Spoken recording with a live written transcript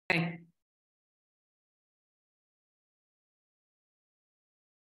Okay.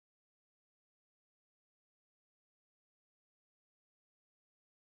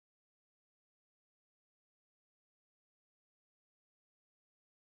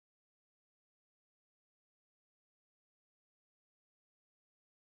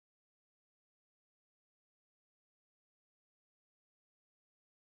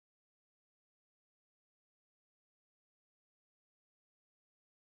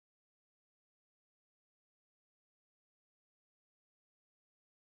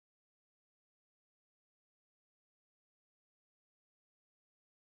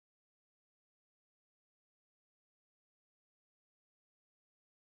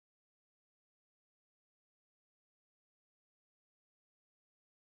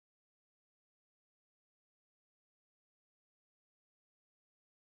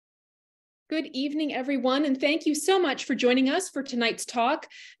 Good evening, everyone, and thank you so much for joining us for tonight's talk,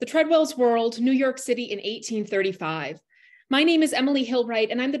 The Tredwells World, New York City in 1835. My name is Emily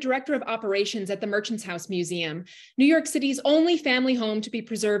Hillwright, and I'm the Director of Operations at the Merchants House Museum, New York City's only family home to be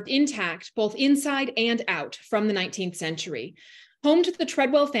preserved intact, both inside and out, from the 19th century. Home to the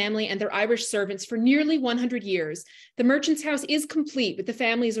Tredwell family and their Irish servants for nearly 100 years, the Merchants House is complete with the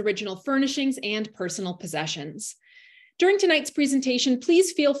family's original furnishings and personal possessions. During tonight's presentation,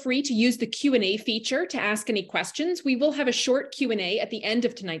 please feel free to use the Q&A feature to ask any questions. We will have a short Q&A at the end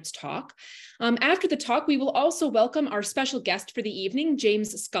of tonight's talk. After the talk, we will also welcome our special guest for the evening,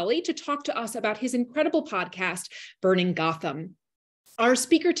 James Scully, to talk to us about his incredible podcast, Burning Gotham. Our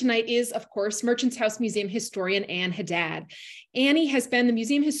speaker tonight is, of course, Merchants House Museum historian Anne Haddad. Annie has been the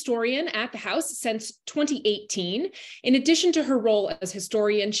museum historian at the house since 2018. In addition to her role as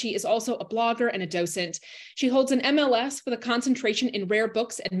historian, she is also a blogger and a docent. She holds an MLS with a concentration in rare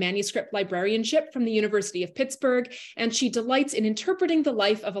books and manuscript librarianship from the University of Pittsburgh, and she delights in interpreting the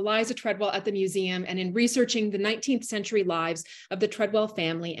life of Eliza Tredwell at the museum and in researching the 19th century lives of the Tredwell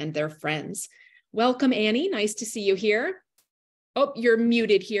family and their friends. Welcome, Annie. Nice to see you here. Oh, you're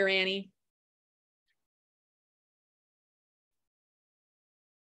muted here, Annie.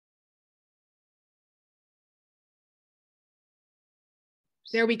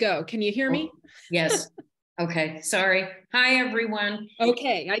 There we go. Can you hear me? Yes. Okay. Sorry. Hi, everyone.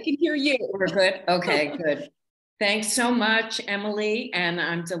 Okay, I can hear you. We're good. Okay, good. Thanks so much, Emily. And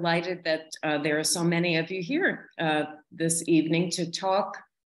I'm delighted that there are so many of you here this evening to talk,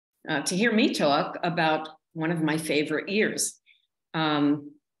 to hear me talk about one of my favorite years.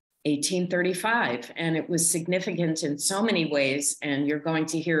 1835, and it was significant in so many ways, and you're going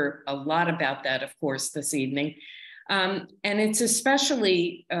to hear a lot about that, of course, this evening. And it's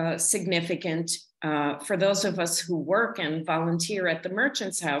especially significant for those of us who work and volunteer at the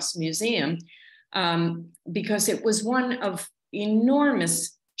Merchants House Museum, because it was one of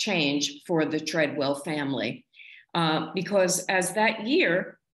enormous change for the Tredwell family, because as that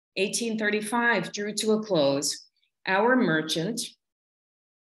year, 1835, drew to a close, our merchant,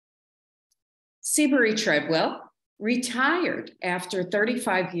 Seabury Tredwell, retired after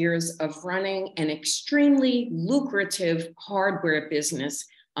 35 years of running an extremely lucrative hardware business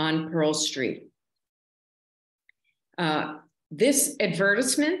on Pearl Street. This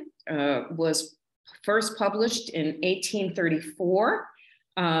advertisement was first published in 1834.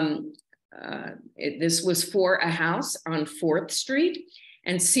 This was for a house on 4th Street.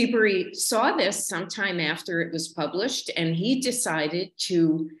 And Seabury saw this sometime after it was published, and he decided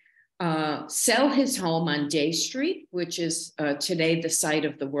to sell his home on Day Street, which is today the site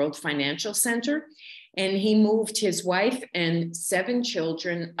of the World Financial Center. And he moved his wife and 7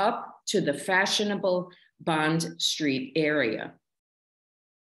 children up to the fashionable Bond Street area.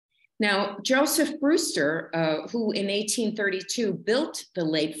 Now, Joseph Brewster, who in 1832 built the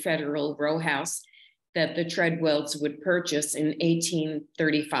late Federal Row House that the Tredwells would purchase in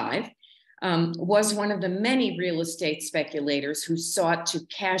 1835, was one of the many real estate speculators who sought to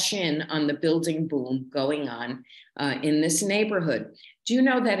cash in on the building boom going on in this neighborhood. Do you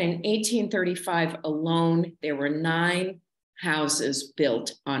know that in 1835 alone, there were 9 houses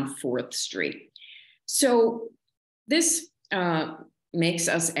built on 4th Street? So this makes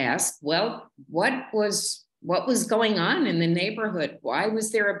us ask, well, what was going on in the neighborhood? Why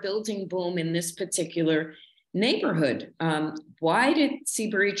was there a building boom in this particular neighborhood? Why did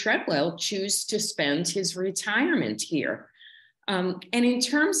Seabury Tredwell choose to spend his retirement here? And in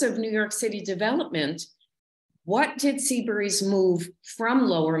terms of New York City development, what did Seabury's move from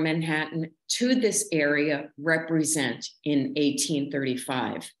Lower Manhattan to this area represent in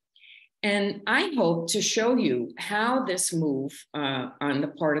 1835? And I hope to show you how this move on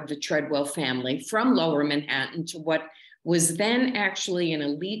the part of the Tredwell family from Lower Manhattan to what was then actually an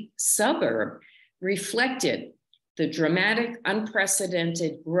elite suburb, reflected the dramatic,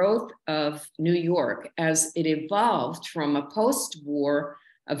 unprecedented growth of New York as it evolved from a post-war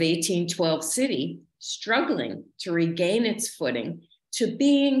of 1812 city, struggling to regain its footing, to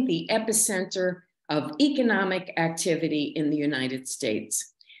being the epicenter of economic activity in the United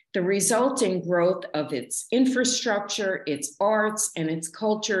States. The resulting growth of its infrastructure, its arts, and its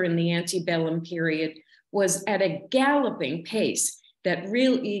culture in the antebellum period was at a galloping pace that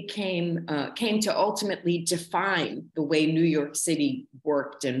really came to ultimately define the way New York City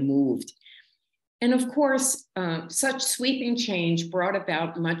worked and moved. And of course, such sweeping change brought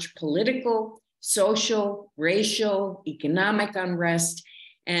about much political, social, racial, economic unrest.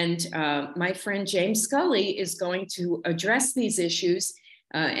 And my friend James Scully is going to address these issues,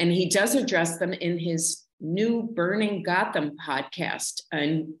 and he does address them in his new Burning Gotham podcast.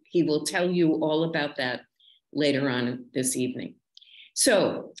 And he will tell you all about that later on this evening.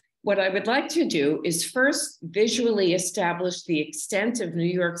 So what I would like to do is first visually establish the extent of New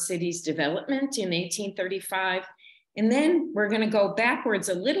York City's development in 1835. And then we're going to go backwards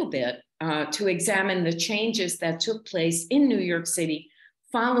a little bit to examine the changes that took place in New York City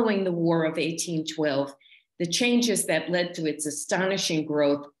following the War of 1812, the changes that led to its astonishing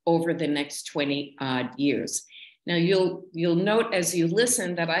growth over the next 20 odd years. Now you'll note as you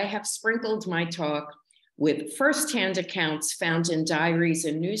listen that I have sprinkled my talk with firsthand accounts found in diaries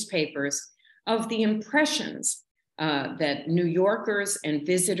and newspapers of the impressions that New Yorkers and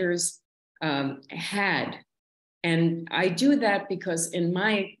visitors had. And I do that because in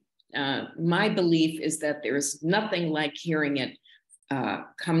my belief is that there's nothing like hearing it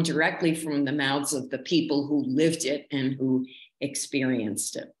come directly from the mouths of the people who lived it and who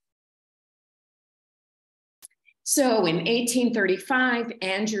experienced it. So in 1835,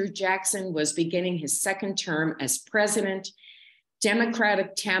 Andrew Jackson was beginning his second term as president.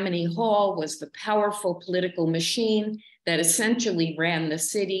 Democratic Tammany Hall was the powerful political machine that essentially ran the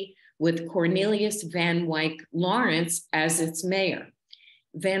city, with Cornelius Van Wyck Lawrence as its mayor.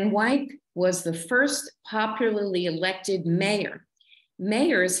 Van Wyck was the first popularly elected mayor.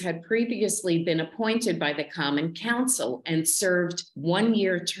 Mayors had previously been appointed by the Common Council and served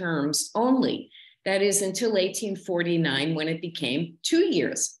one-year terms only. That is until 1849, when it became 2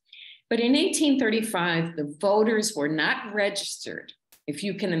 years. But in 1835, the voters were not registered, if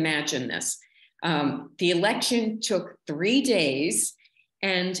you can imagine this. The election took 3 days,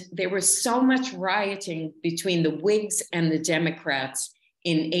 and there was so much rioting between the Whigs and the Democrats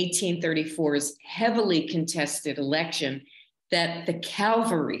in 1834's heavily contested election that the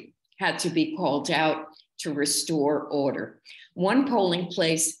cavalry had to be called out to restore order. One polling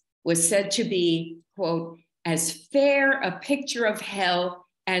place was said to be, quote, as fair a picture of hell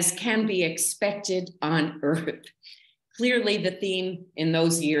as can be expected on earth. Clearly, the theme in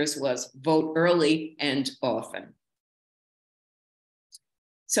those years was vote early and often.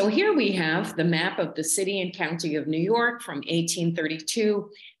 So here we have the map of the city and county of New York from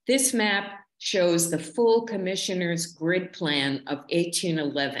 1832. This map shows the full commissioner's grid plan of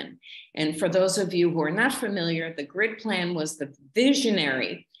 1811. And for those of you who are not familiar, the grid plan was the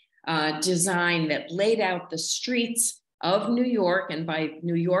visionary design that laid out the streets of New York. And by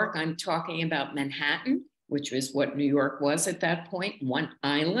New York, I'm talking about Manhattan, which was what New York was at that point, one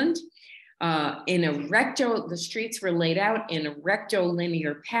island. The streets were laid out in a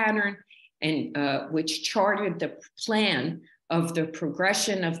rectilinear pattern, and which charted the plan of the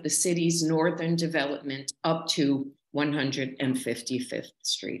progression of the city's northern development up to 155th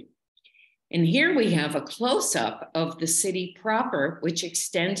Street. And here we have a close-up of the city proper, which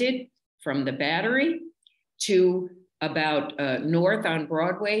extended from the Battery to about north on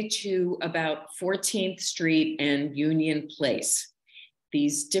Broadway to about 14th Street and Union Place.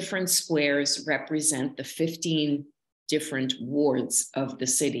 These different squares represent the 15 different wards of the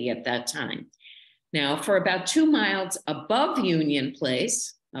city at that time. Now, for about 2 miles above Union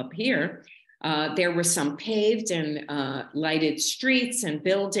Place, up here, there were some paved and lighted streets and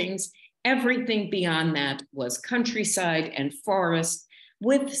buildings. Everything beyond that was countryside and forest,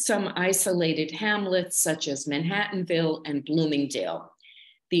 with some isolated hamlets such as Manhattanville and Bloomingdale.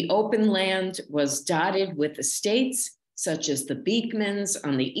 The open land was dotted with estates such as the Beekmans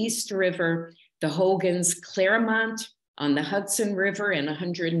on the East River, the Hogan's Claremont on the Hudson River and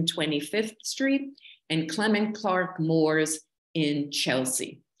 125th Street, and Clement Clark Moore's in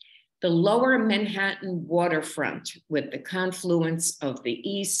Chelsea. The lower Manhattan waterfront, with the confluence of the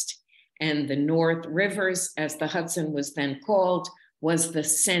East and the North Rivers, as the Hudson was then called, was the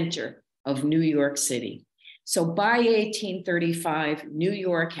center of New York City. So by 1835, New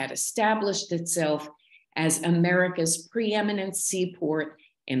York had established itself as America's preeminent seaport,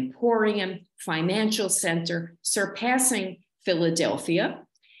 emporium, financial center, surpassing Philadelphia.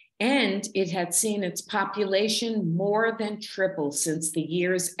 And it had seen its population more than triple since the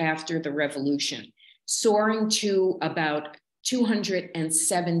years after the revolution, soaring to about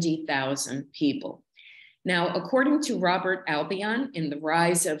 270,000 people. Now, according to Robert Albion in The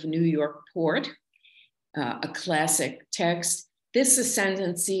Rise of New York Port, a classic text, this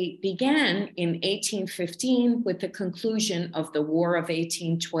ascendancy began in 1815 with the conclusion of the War of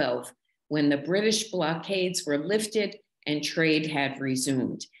 1812, when the British blockades were lifted and trade had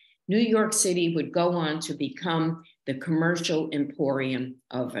resumed. New York City would go on to become the commercial emporium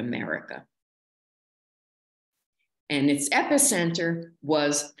of America. And its epicenter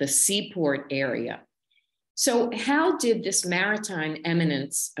was the seaport area. So how did this maritime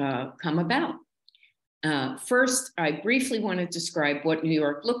eminence come about? First, I briefly want to describe what New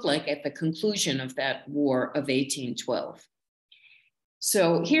York looked like at the conclusion of that War of 1812.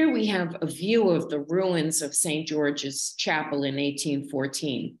 So here we have a view of the ruins of St. George's Chapel in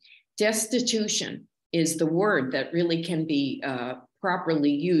 1814. Destitution is the word that really can be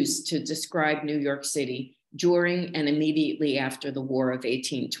properly used to describe New York City during and immediately after the War of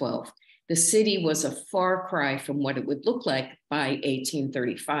 1812. The city was a far cry from what it would look like by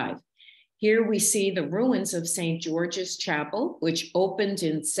 1835. Here we see the ruins of St. George's Chapel, which opened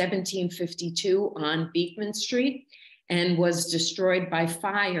in 1752 on Beekman Street and was destroyed by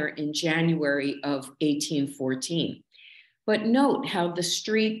fire in January of 1814. But note how the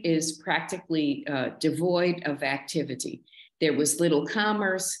street is practically devoid of activity. There was little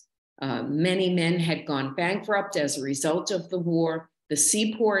commerce. Many men had gone bankrupt as a result of the war. The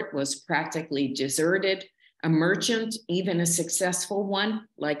seaport was practically deserted. A merchant, even a successful one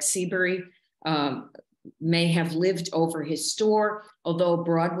like Seabury, may have lived over his store. Although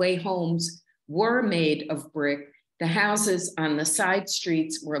Broadway homes were made of brick, the houses on the side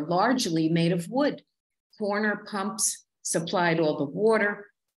streets were largely made of wood. Corner pumps supplied all the water.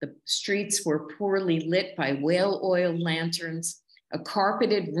 The streets were poorly lit by whale oil lanterns. A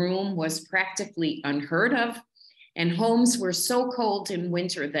carpeted room was practically unheard of. And homes were so cold in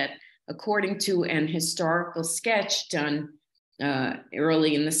winter that, according to an historical sketch done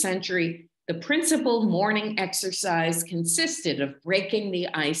early in the century, the principal morning exercise consisted of breaking the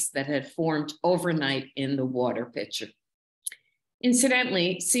ice that had formed overnight in the water pitcher.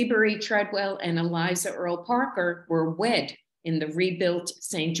 Incidentally, Seabury, Tredwell, and Eliza Earl Parker were wed in the rebuilt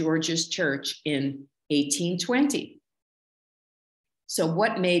St. George's Church in 1820. So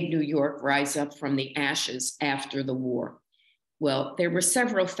what made New York rise up from the ashes after the war? Well, there were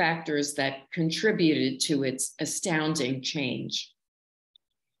several factors that contributed to its astounding change.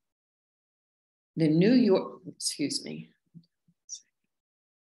 The New York, excuse me.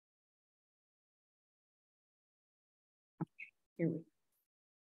 Here we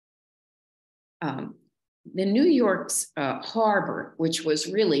go. The New York's harbor, which was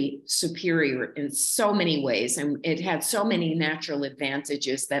really superior in so many ways, and it had so many natural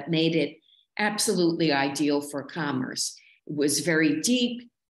advantages that made it absolutely ideal for commerce. It was very deep,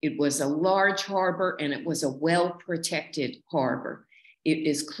 it was a large harbor, and it was a well-protected harbor. It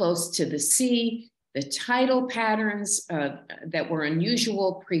is close to the sea. The tidal patterns that were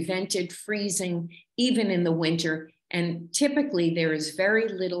unusual prevented freezing even in the winter, and typically there is very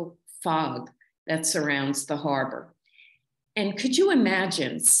little fog that surrounds the harbor. And could you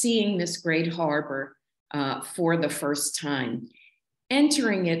imagine seeing this great harbor for the first time?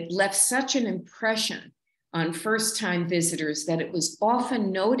 Entering it left such an impression on first-time visitors that it was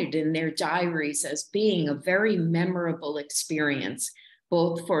often noted in their diaries as being a very memorable experience,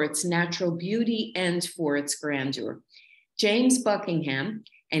 both for its natural beauty and for its grandeur. James Buckingham,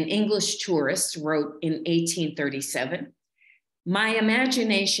 an English tourist, wrote in 1837, "My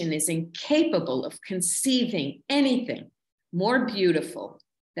imagination is incapable of conceiving anything more beautiful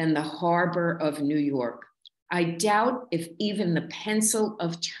than the harbor of New York. I doubt if even the pencil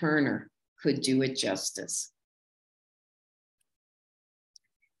of Turner could do it justice."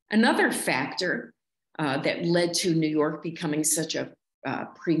 Another factor that led to New York becoming such a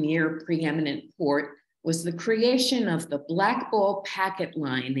premier, preeminent port was the creation of the Blackball Packet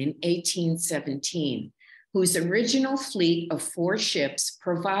Line in 1817, whose original fleet of 4 ships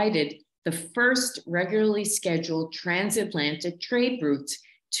provided the first regularly scheduled transatlantic trade routes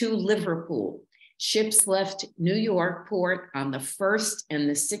to Liverpool. Ships left New York port on the 1st and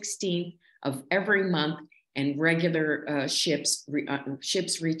the 16th of every month, and regular ships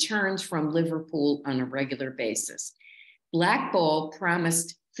returned from Liverpool on a regular basis. Blackball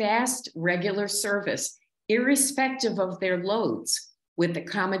promised fast, regular service, irrespective of their loads, with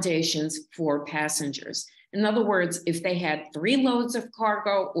accommodations for passengers. In other words, if they had 3 loads of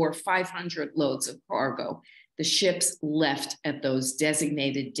cargo or 500 loads of cargo, the ships left at those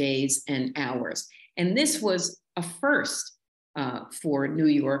designated days and hours. And this was a first for New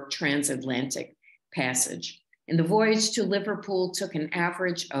York transatlantic passage. And the voyage to Liverpool took an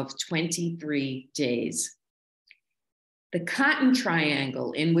average of 23 days. The Cotton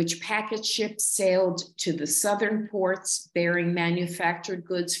Triangle, in which packet ships sailed to the southern ports bearing manufactured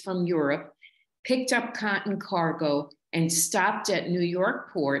goods from Europe, picked up cotton cargo, and stopped at New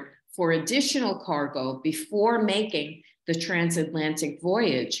York port for additional cargo before making the transatlantic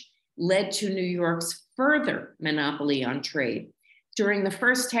voyage, led to New York's further monopoly on trade. During the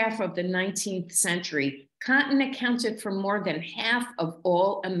first half of the 19th century, cotton accounted for more than half of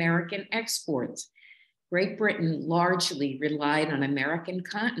all American exports. Great Britain largely relied on American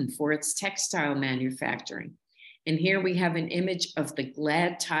cotton for its textile manufacturing. And here we have an image of the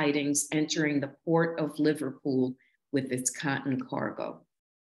glad tidings entering the port of Liverpool with its cotton cargo.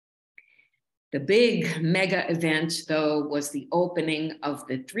 The big mega event, though, was the opening of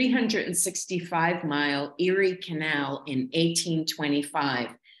the 365-mile Erie Canal in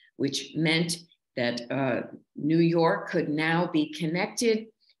 1825, which meant that New York could now be connected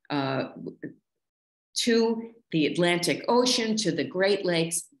to the Atlantic Ocean, to the Great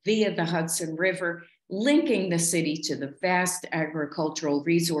Lakes via the Hudson River, linking the city to the vast agricultural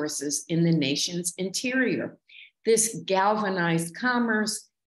resources in the nation's interior. This galvanized commerce,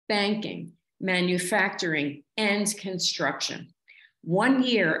 banking, manufacturing, and construction. 1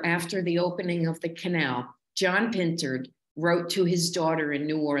 year after the opening of the canal, John Pintard wrote to his daughter in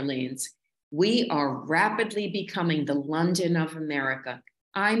New Orleans, "We are rapidly becoming the London of America.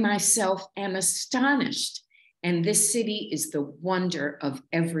 I myself am astonished, and this city is the wonder of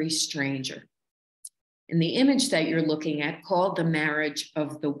every stranger." And the image that you're looking at, called The Marriage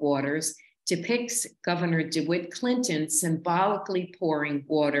of the Waters, depicts Governor DeWitt Clinton symbolically pouring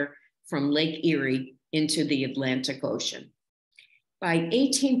water from Lake Erie into the Atlantic Ocean. By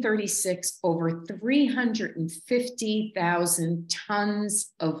 1836, over 350,000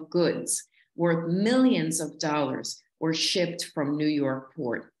 tons of goods worth millions of dollars were shipped from New York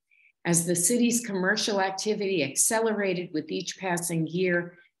port. As the city's commercial activity accelerated with each passing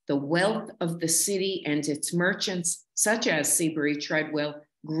year, the wealth of the city and its merchants, such as Seabury Tredwell,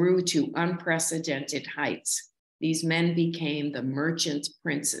 grew to unprecedented heights. These men became the merchant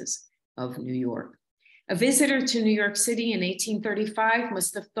princes of New York. A visitor to New York City in 1835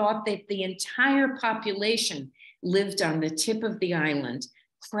 must have thought that the entire population lived on the tip of the island,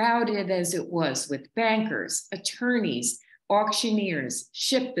 crowded as it was with bankers, attorneys, auctioneers,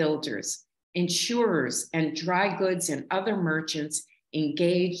 shipbuilders, insurers, and dry goods and other merchants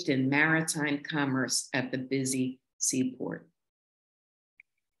engaged in maritime commerce at the busy seaport.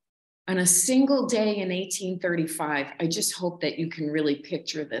 On a single day in 1835, I just hope that you can really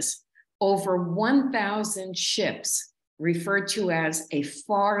picture this. Over 1,000 ships, referred to as a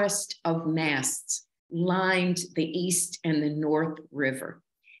forest of masts, lined the East and the North River.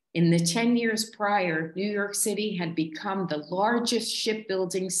 In the 10 years prior, New York City had become the largest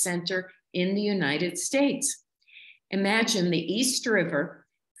shipbuilding center in the United States. Imagine the East River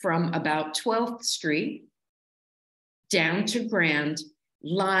from about 12th Street down to Grand,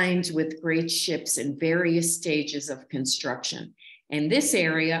 lined with great ships in various stages of construction. And this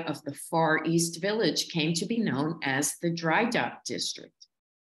area of the Far East Village came to be known as the Dry Dock District.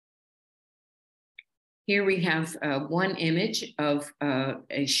 Here we have one image of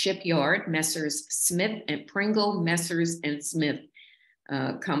a shipyard, Messrs. Smith and Pringle, Messrs. and Smith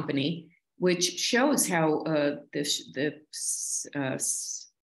Company, which shows how the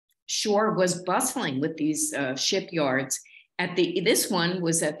shore was bustling with these shipyards. This one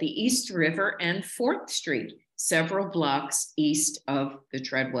was at the East River and 4th Street, several blocks east of the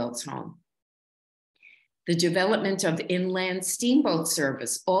Tredwells' home. The development of inland steamboat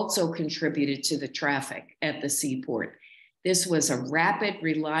service also contributed to the traffic at the seaport. This was a rapid,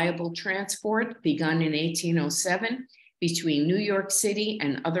 reliable transport begun in 1807 between New York City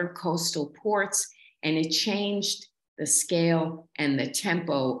and other coastal ports, and it changed the scale and the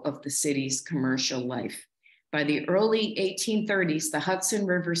tempo of the city's commercial life. By the early 1830s, the Hudson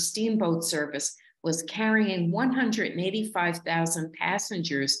River steamboat service was carrying 185,000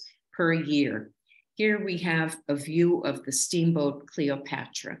 passengers per year. Here we have a view of the steamboat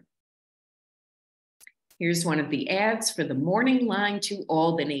Cleopatra. Here's one of the ads for the morning line to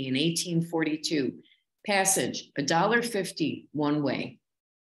Albany in 1842. Passage, $1.50 one way.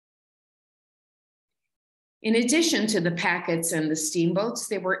 In addition to the packets and the steamboats,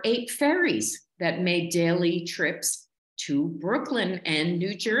 there were 8 ferries that made daily trips to Brooklyn and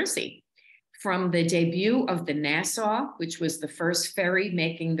New Jersey. From the debut of the Nassau, which was the first ferry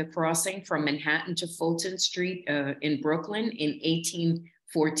making the crossing from Manhattan to Fulton Street in Brooklyn in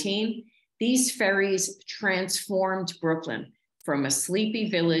 1814, these ferries transformed Brooklyn from a sleepy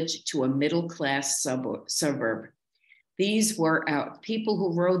village to a middle-class suburb. These were our people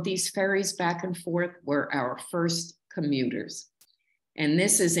who rode these ferries back and forth were our first commuters. And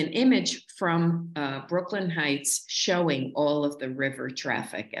this is an image from Brooklyn Heights showing all of the river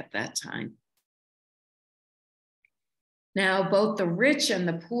traffic at that time. Now, both the rich and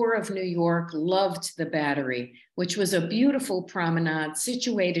the poor of New York loved the Battery, which was a beautiful promenade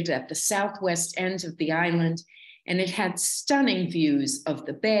situated at the southwest end of the island, and it had stunning views of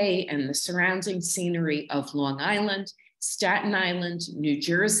the bay and the surrounding scenery of Long Island, Staten Island, New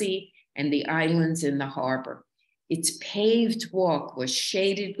Jersey, and the islands in the harbor. Its paved walk was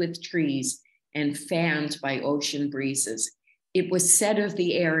shaded with trees and fanned by ocean breezes. It was said of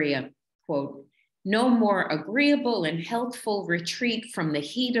the area, quote, "No more agreeable and healthful retreat from the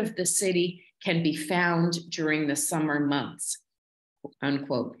heat of the city can be found during the summer months,"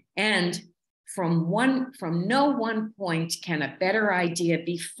 unquote. And from no one point can a better idea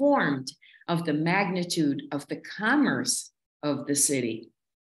be formed of the magnitude of the commerce of the city.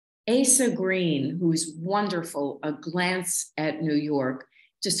 Asa Green, whose wonderful A Glance at New York,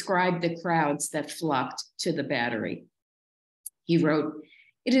 described the crowds that flocked to the Battery. He wrote,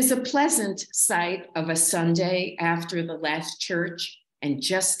 "It is a pleasant sight of a Sunday after the last church and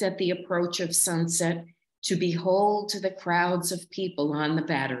just at the approach of sunset to behold the crowds of people on the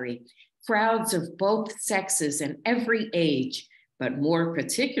Battery, crowds of both sexes and every age, but more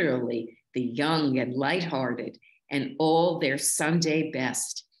particularly the young and lighthearted, and all their Sunday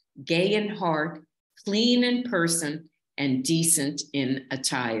best, gay in heart, clean in person, and decent in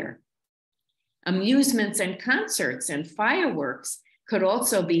attire." Amusements and concerts and fireworks could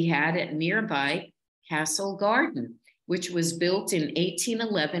also be had at nearby Castle Garden, which was built in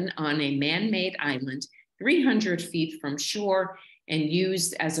 1811 on a man-made island 300 feet from shore and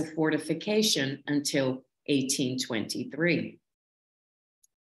used as a fortification until 1823.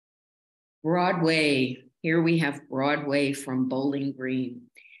 Broadway. Here we have Broadway from Bowling Green.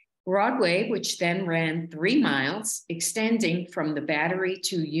 Broadway, which then ran 3 miles, extending from the Battery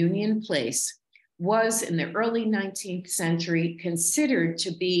to Union Place, was in the early 19th century considered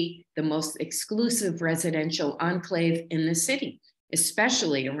to be the most exclusive residential enclave in the city,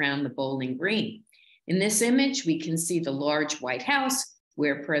 especially around the Bowling Green. In this image, we can see the large White House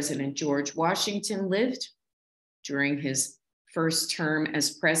where President George Washington lived during his first term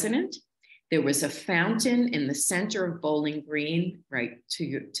as president. There was a fountain in the center of Bowling Green, right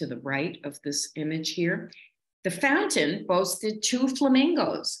to the right of this image here. The fountain boasted 2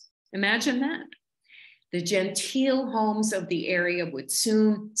 flamingos. Imagine that. The genteel homes of the area would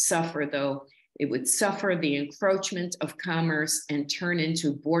soon suffer, though. It would suffer the encroachment of commerce and turn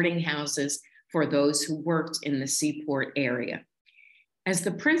into boarding houses for those who worked in the seaport area. As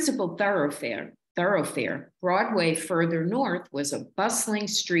the principal thoroughfare, Broadway further north was a bustling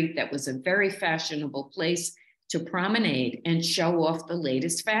street that was a very fashionable place to promenade and show off the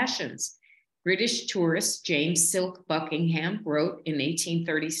latest fashions. British tourist James Silk Buckingham wrote in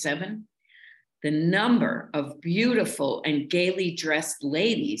 1837, "The number of beautiful and gaily dressed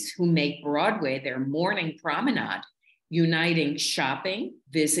ladies who make Broadway their morning promenade, uniting shopping,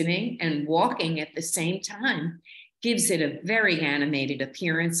 visiting, and walking at the same time, gives it a very animated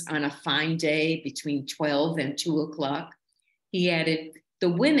appearance on a fine day between 12 and 2 o'clock. He added, "The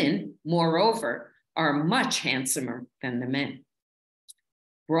women, moreover, are much handsomer than the men."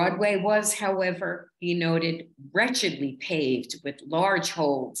 Broadway was, however, he noted, wretchedly paved with large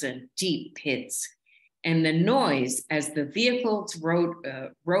holes and deep pits, and the noise as the vehicles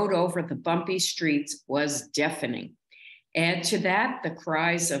rode over the bumpy streets was deafening. Add to that the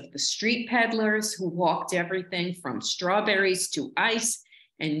cries of the street peddlers who hawked everything from strawberries to ice,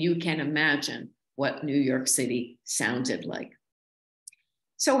 and you can imagine what New York City sounded like.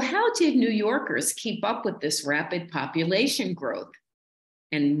 So how did New Yorkers keep up with this rapid population growth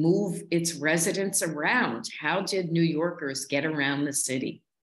and move its residents around? How did New Yorkers get around the city?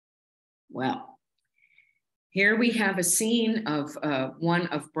 Well, here we have a scene of one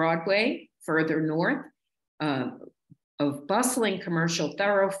of Broadway further north, of bustling commercial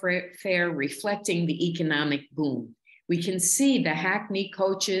thoroughfare reflecting the economic boom. We can see the hackney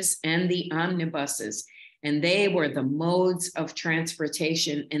coaches and the omnibuses, and they were the modes of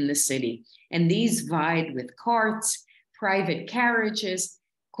transportation in the city. And these vied with carts, private carriages,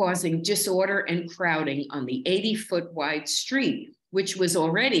 causing disorder and crowding on the 80-foot wide street, which was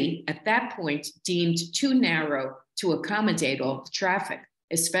already at that point deemed too narrow to accommodate all the traffic,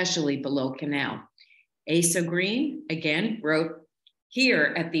 especially below Canal. Asa Green, again, wrote,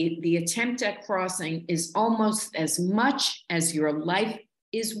 here at the attempt at crossing is almost as much as your life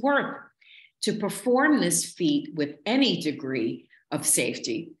is worth. To perform this feat with any degree of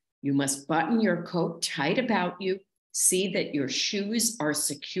safety, you must button your coat tight about you, see that your shoes are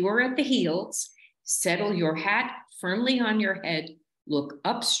secure at the heels, settle your hat firmly on your head, look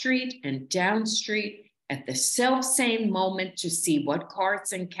up street and down street at the self-same moment to see what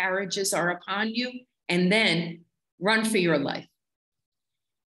carts and carriages are upon you, and then run for your life.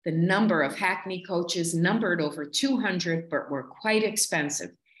 The number of hackney coaches numbered over 200, but were quite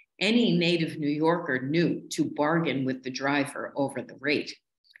expensive. Any native New Yorker knew to bargain with the driver over the rate.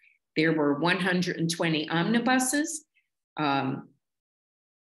 There were 120 omnibuses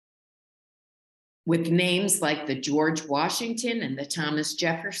with names like the George Washington and the Thomas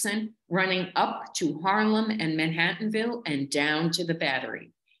Jefferson running up to Harlem and Manhattanville and down to the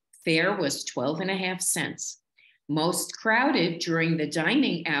Battery. Fare was 12.5 cents. Most crowded during the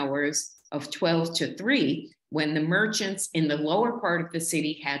dining hours of 12 to 3, when the merchants in the lower part of the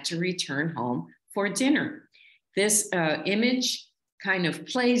city had to return home for dinner. This image kind of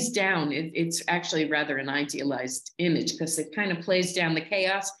plays down, it's actually rather an idealized image because it kind of plays down the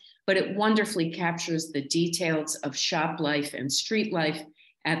chaos, but it wonderfully captures the details of shop life and street life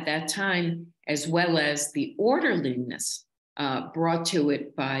at that time, as well as the orderliness brought to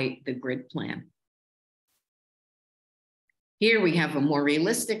it by the grid plan. Here we have a more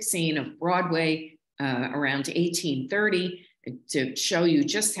realistic scene of Broadway around 1830 to show you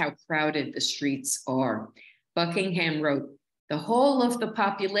just how crowded the streets are. Buckingham wrote, the whole of the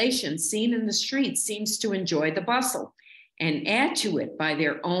population seen in the streets seems to enjoy the bustle and add to it by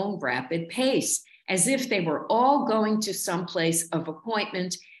their own rapid pace, as if they were all going to some place of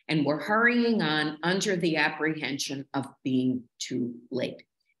appointment and were hurrying on under the apprehension of being too late.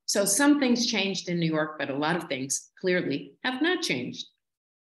 So some things changed in New York, but a lot of things clearly have not changed.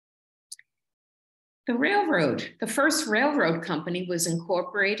 The railroad, the first railroad company was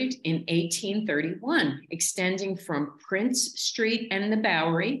incorporated in 1831, extending from Prince Street and the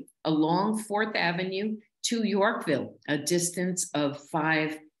Bowery along 4th Avenue to Yorkville, a distance of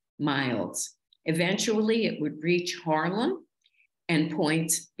 5 miles. Eventually, it would reach Harlem and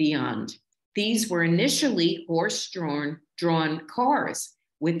points beyond. These were initially horse-drawn cars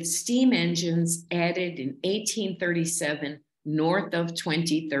with steam engines added in 1837 north of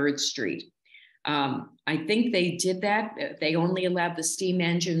 23rd Street. I think they did that. They only allowed the steam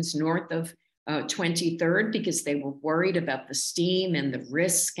engines north of 23rd because they were worried about the steam and the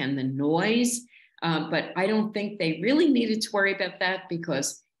risk and the noise. But I don't think they really needed to worry about that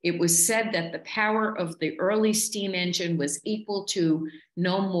because it was said that the power of the early steam engine was equal to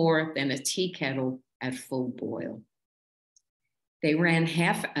no more than a tea kettle at full boil. They ran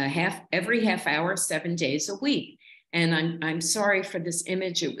every half hour, 7 days a week. And I'm sorry for this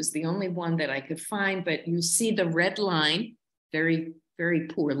image. It was the only one that I could find, but you see the red line, very, very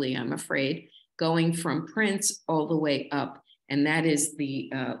poorly, I'm afraid, going from Prince all the way up. And that is the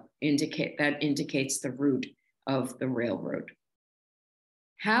indicates the route of the railroad.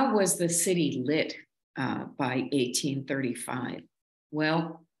 How was the city lit by 1835?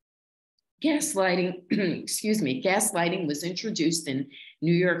 Well, gaslighting, gaslighting was introduced in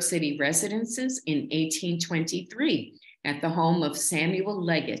New York City residences in 1823 at the home of Samuel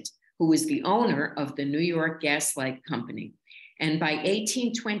Leggett, who was the owner of the New York Gaslight Company. And by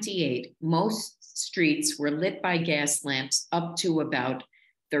 1828, most streets were lit by gas lamps up to about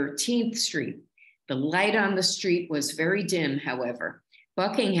 13th Street. The light on the street was very dim, however.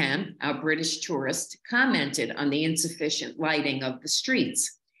 Buckingham, our British tourist, commented on the insufficient lighting of the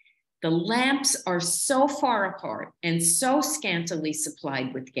streets. The lamps are so far apart and so scantily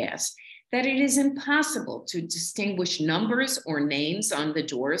supplied with gas that it is impossible to distinguish numbers or names on the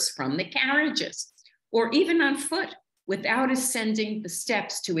doors from the carriages, or even on foot without ascending the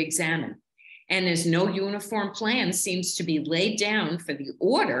steps to examine. And as no uniform plan seems to be laid down for the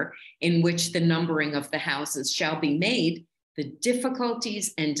order in which the numbering of the houses shall be made, the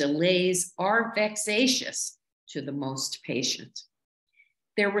difficulties and delays are vexatious to the most patient.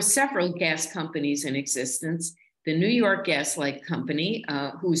 There were several gas companies in existence. The New York Gaslight Company,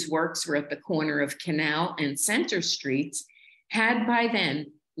 whose works were at the corner of Canal and Center Streets, had by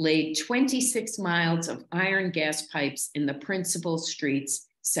then laid 26 miles of iron gas pipes in the principal streets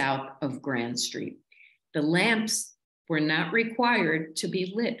south of Grand Street. The lamps were not required to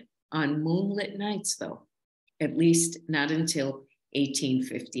be lit on moonlit nights, though, at least not until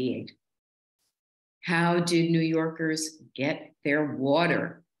 1858. How did New Yorkers get their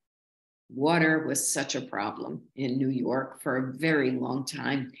water? Water was such a problem in New York for a very long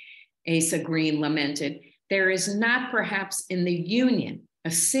time. Asa Green lamented, "There is not perhaps in the Union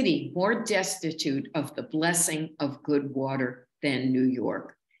a city more destitute of the blessing of good water than New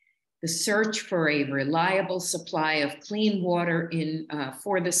York." The search for a reliable supply of clean water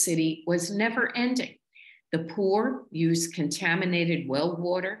for the city was never ending. The poor used contaminated well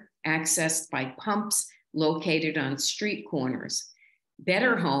water accessed by pumps located on street corners.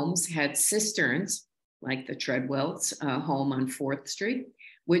 Better homes had cisterns, like the Tredwells home on 4th Street,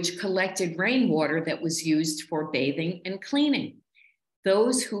 which collected rainwater that was used for bathing and cleaning.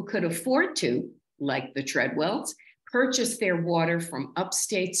 Those who could afford to, like the Tredwells, purchased their water from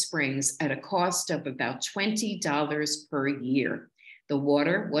upstate springs at a cost of about $20 per year. The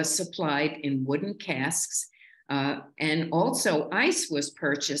water was supplied in wooden casks, and also ice was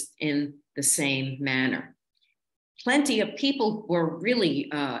purchased in the same manner. Plenty of people were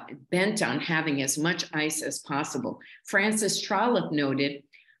really bent on having as much ice as possible. Francis Trollope noted,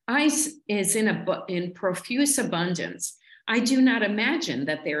 "Ice is in profuse abundance. I do not imagine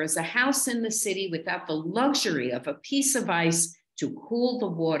that there is a house in the city without the luxury of a piece of ice to cool the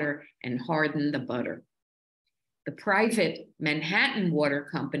water and harden the butter." The private Manhattan Water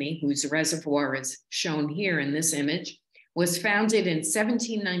Company, whose reservoir is shown here in this image, was founded in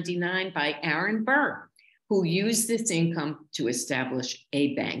 1799 by Aaron Burr, who used its income to establish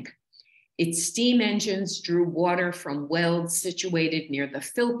a bank. Its steam engines drew water from wells situated near the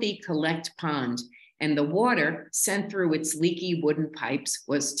filthy Collect Pond, and the water sent through its leaky wooden pipes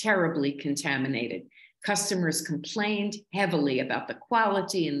was terribly contaminated. Customers complained heavily about the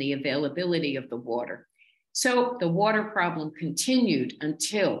quality and the availability of the water. So the water problem continued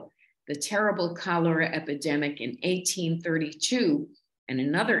until the terrible cholera epidemic in 1832 and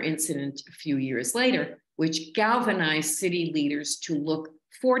another incident a few years later, which galvanized city leaders to look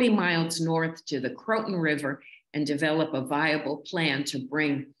 40 miles north to the Croton River and develop a viable plan to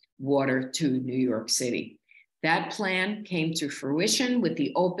bring water to New York City. That plan came to fruition with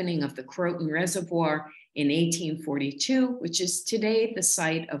the opening of the Croton Reservoir in 1842, which is today the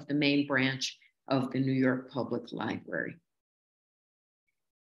site of the main branch of the New York Public Library.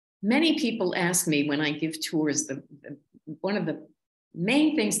 Many people ask me when I give tours, one of the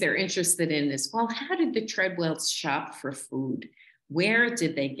main things they're interested in is, well, how did the Tredwells shop for food? Where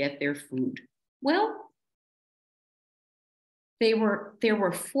did they get their food? Well, there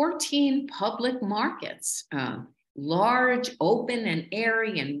were 14 public markets, large, open, and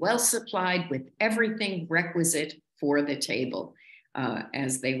airy, and well supplied with everything requisite for the table,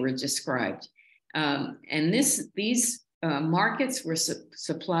 as they were described. And these markets were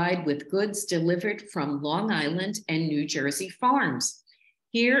supplied with goods delivered from Long Island and New Jersey farms.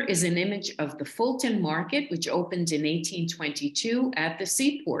 Here is an image of the Fulton Market, which opened in 1822 at the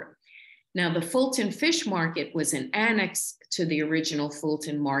seaport. Now, the Fulton Fish Market was an annex to the original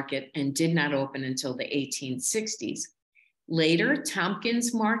Fulton Market and did not open until the 1860s. Later,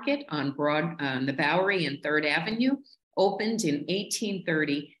 Tompkins Market on the Bowery and 3rd Avenue opened in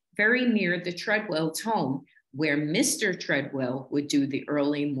 1830, very near the Tredwells' home, where Mr. Tredwell would do the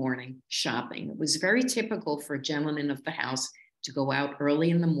early morning shopping. It was very typical for a gentleman of the house to go out early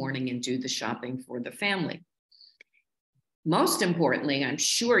in the morning and do the shopping for the family. Most importantly, I'm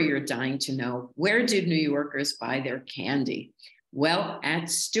sure you're dying to know, where did New Yorkers buy their candy? Well, at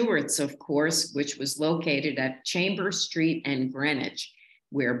Stewart's, of course, which was located at Chambers Street and Greenwich,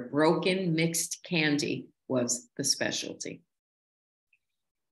 where broken mixed candy was the specialty.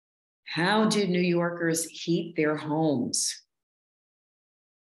 How did New Yorkers heat their homes?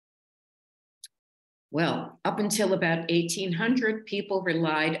 Well, up until about 1800, people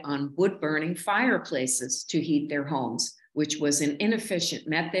relied on wood-burning fireplaces to heat their homes, which was an inefficient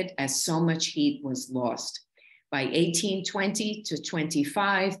method as so much heat was lost. By 1820 to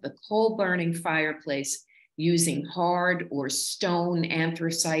 25, the coal-burning fireplace using hard or stone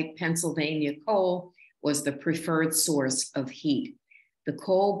anthracite Pennsylvania coal was the preferred source of heat. The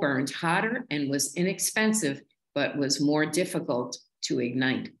coal burned hotter and was inexpensive, but was more difficult to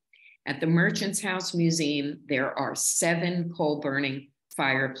ignite. At the Merchants House Museum, there are 7 coal-burning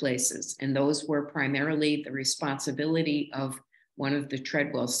fireplaces, and those were primarily the responsibility of one of the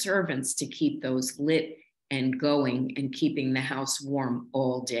Tredwell servants to keep those lit and going and keeping the house warm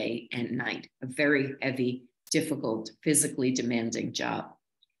all day and night. A very heavy, difficult, physically demanding job.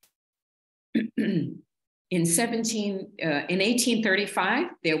 In 1835,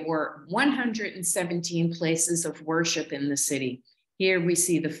 there were 117 places of worship in the city. Here we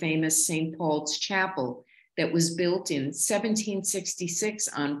see the famous St. Paul's Chapel, that was built in 1766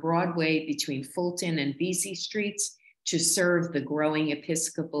 on Broadway between Fulton and Vesey Streets to serve the growing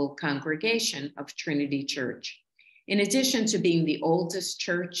Episcopal congregation of Trinity Church. In addition to being the oldest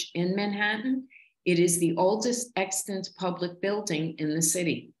church in Manhattan, it is the oldest extant public building in the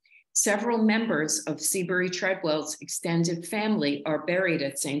city. Several members of Seabury Tredwells' extended family are buried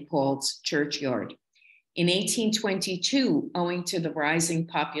at St. Paul's Churchyard. In 1822, owing to the rising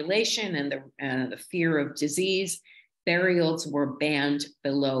population and the fear of disease, burials were banned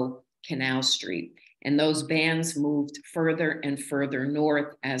below Canal Street, and those bans moved further and further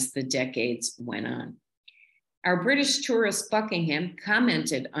north as the decades went on. Our British tourist Buckingham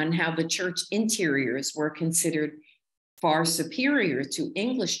commented on how the church interiors were considered far superior to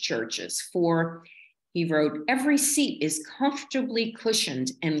English churches, for, he wrote, every seat is comfortably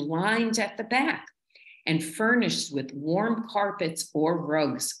cushioned and lined at the back and furnished with warm carpets or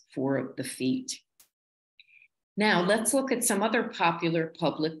rugs for the feet. Now let's look at some other popular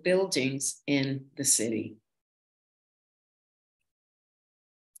public buildings in the city.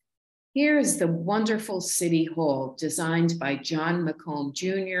 Here is the wonderful City Hall designed by John McComb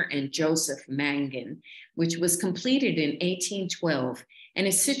Jr. and Joseph Mangan, which was completed in 1812 and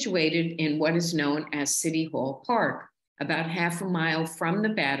is situated in what is known as City Hall Park, about half a mile from the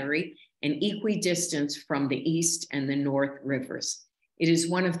Battery and equidistant from the East and the North Rivers. It is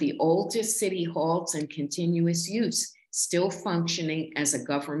one of the oldest city halls in continuous use, still functioning as a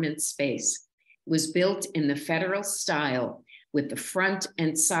government space. It was built in the Federal style, with the front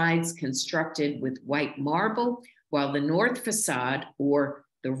and sides constructed with white marble, while the north facade, or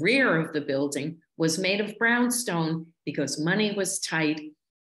the rear of the building, was made of brownstone because money was tight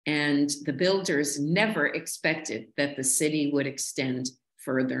and the builders never expected that the city would extend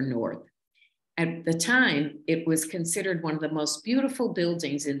further north. At the time, it was considered one of the most beautiful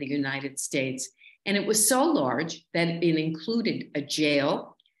buildings in the United States, and it was so large that it included a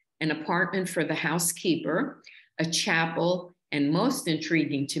jail, an apartment for the housekeeper, a chapel, and most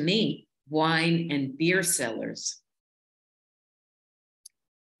intriguing to me, wine and beer cellars.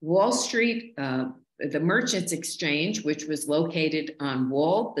 Wall Street, the Merchants Exchange, which was located on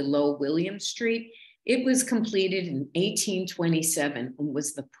Wall below William Street, it was completed in 1827 and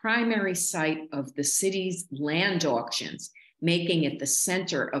was the primary site of the city's land auctions, making it the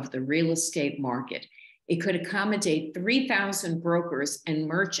center of the real estate market. It could accommodate 3,000 brokers and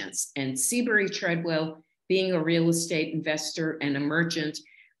merchants, and Seabury Tredwell, being a real estate investor and a merchant,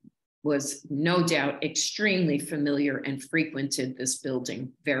 was no doubt extremely familiar and frequented this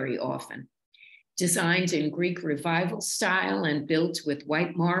building very often. Designed in Greek Revival style and built with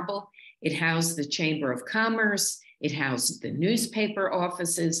white marble, it housed the Chamber of Commerce, it housed the newspaper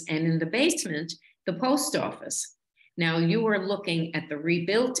offices, and in the basement, the post office. Now you are looking at the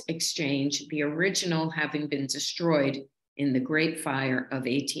rebuilt exchange, the original having been destroyed in the Great Fire of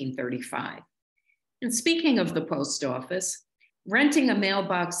 1835. And speaking of the post office, renting a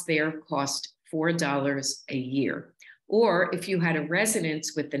mailbox there cost $4 a year. Or if you had a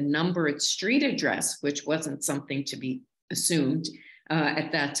residence with the numbered street address, which wasn't something to be assumed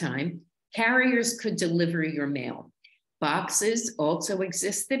at that time, carriers could deliver your mail. Boxes also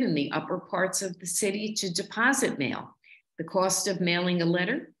existed in the upper parts of the city to deposit mail. The cost of mailing a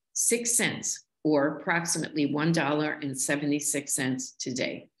letter, 6 cents, or approximately $1.76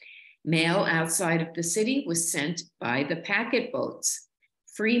 today. Mail outside of the city was sent by the packet boats.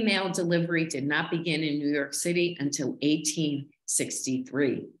 Free mail delivery did not begin in New York City until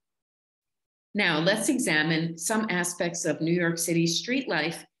 1863. Now let's examine some aspects of New York City street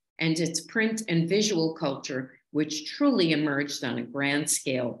life and its print and visual culture, which truly emerged on a grand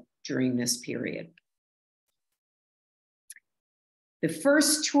scale during this period. The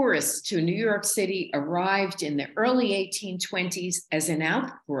first tourists to New York City arrived in the early 1820s as an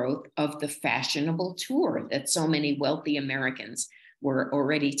outgrowth of the fashionable tour that so many wealthy Americans were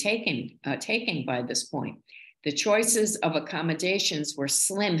already taking by this point. The choices of accommodations were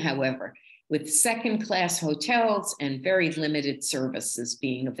slim, however, with second-class hotels and very limited services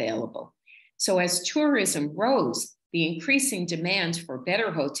being available. So as tourism rose, the increasing demand for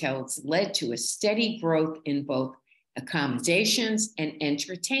better hotels led to a steady growth in both accommodations and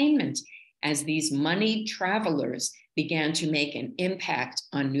entertainment as these moneyed travelers began to make an impact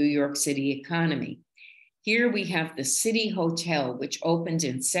on New York City economy. Here we have the City Hotel, which opened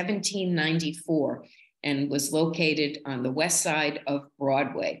in 1794 and was located on the west side of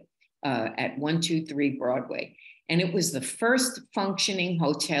Broadway at 123 Broadway. And it was the first functioning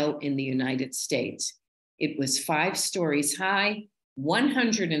hotel in the United States. It was 5 stories high,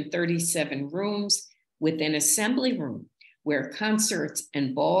 137 rooms, with an assembly room where concerts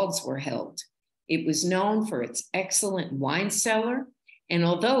and balls were held. It was known for its excellent wine cellar, and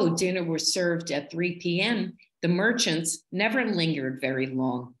although dinner was served at 3 p.m., the merchants never lingered very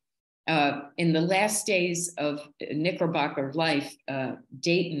long. In the last days of Knickerbocker life,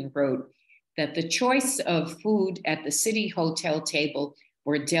 Dayton wrote that the choice of food at the city hotel table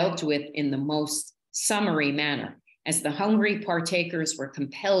were dealt with in the most summary manner, as the hungry partakers were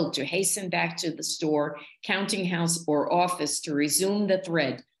compelled to hasten back to the store, counting house, or office to resume the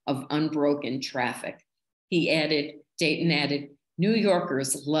thread of unbroken traffic. Dayton added, New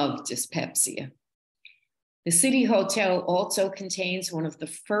Yorkers love dyspepsia. The City Hotel also contains one of the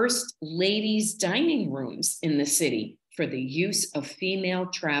first ladies' dining rooms in the city for the use of female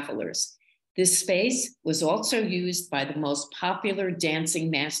travelers. This space was also used by the most popular dancing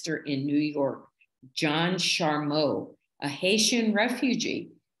master in New York, John Charmeau, a Haitian refugee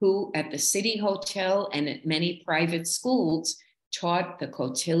who at the City Hotel and at many private schools taught the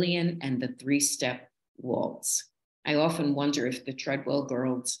cotillion and the three-step waltz. I often wonder if the Tredwell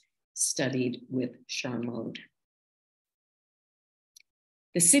girls studied with Charmeau.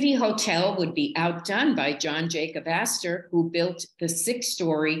 The City Hotel would be outdone by John Jacob Astor, who built the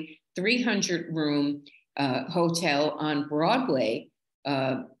 6-story, 300-room hotel on Broadway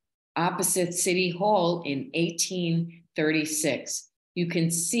opposite City Hall in 1836. You can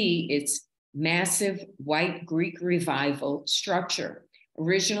see its massive white Greek Revival structure.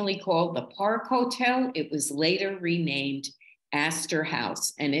 Originally called the Park Hotel, it was later renamed Astor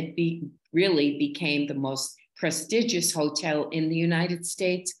House, and it really became the most prestigious hotel in the United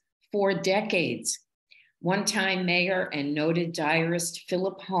States for decades. One-time mayor and noted diarist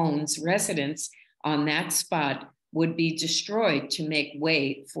Philip Hone's residence on that spot would be destroyed to make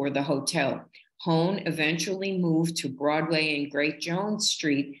way for the hotel. Hone eventually moved to Broadway and Great Jones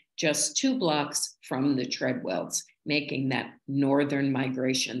Street, just 2 blocks from the Tredwells, making that northern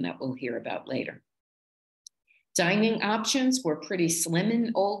migration that we'll hear about later. Dining options were pretty slim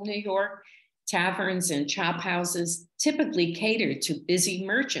in Old New York. Taverns and chop houses typically catered to busy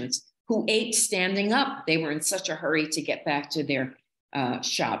merchants who ate standing up. They were in such a hurry to get back to their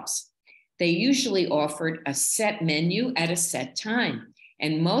shops. They usually offered a set menu at a set time,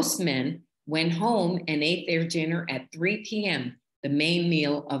 and most men went home and ate their dinner at 3 p.m., the main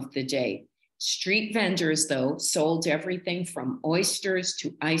meal of the day. Street vendors, though, sold everything from oysters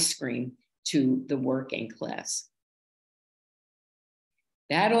to ice cream to the working class.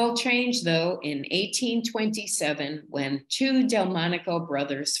 That all changed, though, in 1827, when 2 Delmonico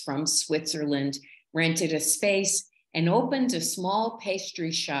brothers from Switzerland rented a space and opened a small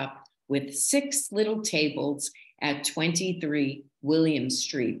pastry shop with 6 little tables at 23 William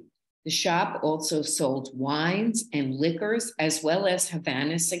Street. The shop also sold wines and liquors, as well as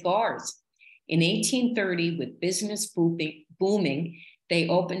Havana cigars. In 1830, with business booming, they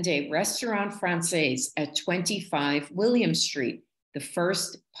opened a Restaurant Française at 25 William Street, the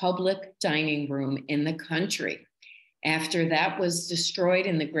first public dining room in the country. After that was destroyed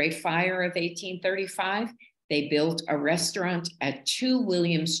in the Great Fire of 1835, they built a restaurant at 2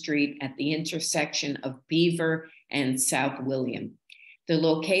 William Street at the intersection of Beaver and South William. The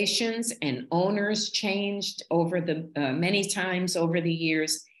locations and owners changed many times over the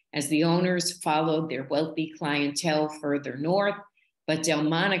years as the owners followed their wealthy clientele further north, but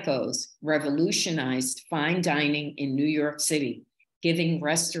Delmonico's revolutionized fine dining in New York City, giving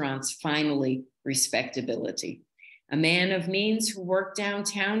restaurants finally respectability. A man of means who worked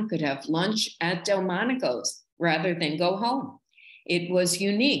downtown could have lunch at Delmonico's rather than go home. It was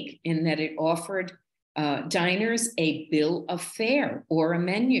unique in that it offered diners a bill of fare or a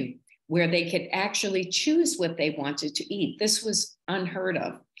menu where they could actually choose what they wanted to eat. This was unheard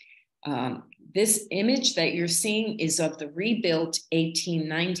of. This image that you're seeing is of the rebuilt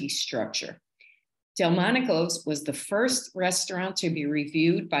 1890 structure. Delmonico's was the first restaurant to be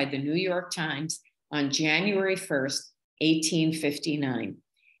reviewed by the New York Times on January 1st, 1859.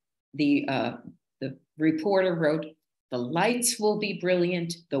 The reporter wrote, "The lights will be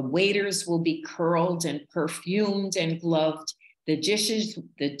brilliant, the waiters will be curled and perfumed and gloved, the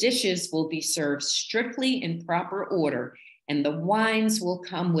dishes will be served strictly in proper order, and the wines will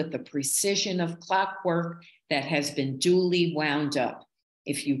come with the precision of clockwork that has been duly wound up.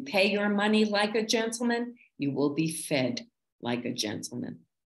 If you pay your money like a gentleman, you will be fed like a gentleman."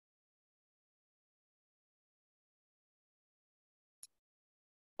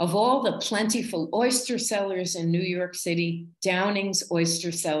 Of all the plentiful oyster cellars in New York City, Downing's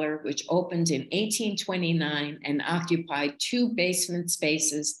Oyster Cellar, which opened in 1829 and occupied 2 basement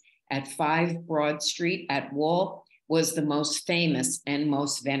spaces at 5 Broad Street at Wall, was the most famous and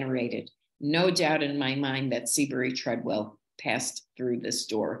most venerated. No doubt in my mind that Seabury Tredwell passed through this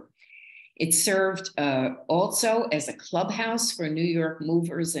door. It served also as a clubhouse for New York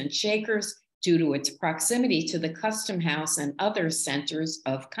movers and shakers due to its proximity to the custom house and other centers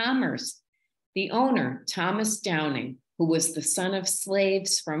of commerce. The owner, Thomas Downing, who was the son of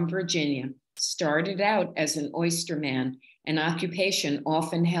slaves from Virginia, started out as an oysterman, an occupation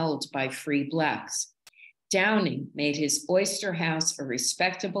often held by free Blacks. Downing made his oyster house a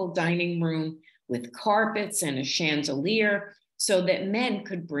respectable dining room with carpets and a chandelier so that men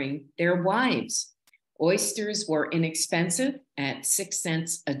could bring their wives. Oysters were inexpensive at 6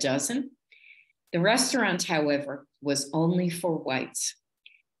 cents a dozen. The restaurant, however, was only for whites.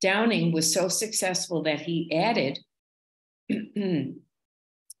 Downing was so successful that he added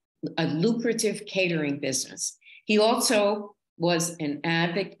a lucrative catering business. He also was an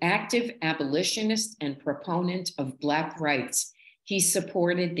active abolitionist and proponent of Black rights. He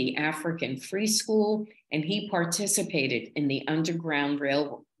supported the African Free School, and he participated in the Underground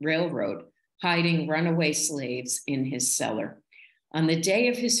Railroad, hiding runaway slaves in his cellar. On the day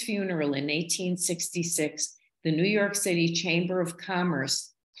of his funeral in 1866, the New York City Chamber of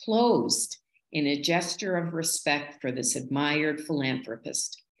Commerce closed in a gesture of respect for this admired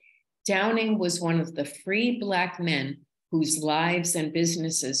philanthropist. Downing was one of the free Black men whose lives and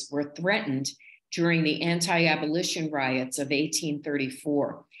businesses were threatened during the anti-abolition riots of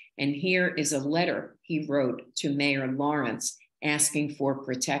 1834. And here is a letter he wrote to Mayor Lawrence asking for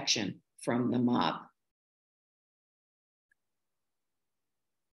protection from the mob.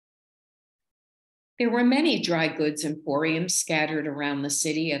 There were many dry goods emporiums scattered around the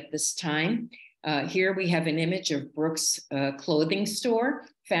city at this time. Here we have an image of Brooks' clothing store,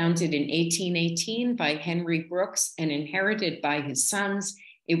 founded in 1818 by Henry Brooks and inherited by his sons.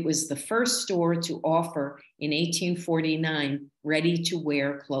 It was the first store to offer in 1849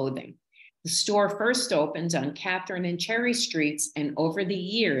 ready-to-wear clothing. The store first opened on Catherine and Cherry Streets, and over the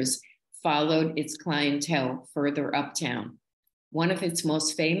years followed its clientele further uptown. One of its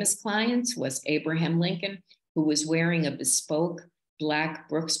most famous clients was Abraham Lincoln, who was wearing a bespoke Black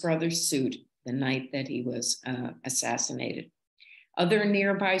Brooks Brothers suit the night that he was assassinated. Other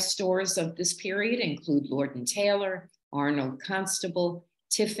nearby stores of this period include Lord & Taylor, Arnold Constable,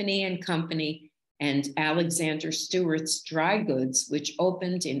 Tiffany and Company, and Alexander Stewart's Dry Goods, which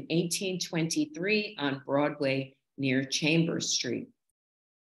opened in 1823 on Broadway near Chambers Street.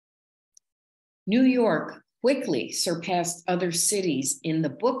 New York quickly surpassed other cities in the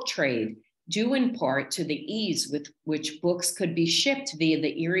book trade, due in part to the ease with which books could be shipped via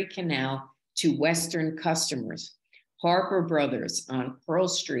the Erie Canal to Western customers. Harper Brothers on Pearl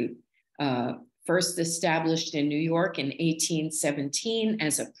Street, first established in New York in 1817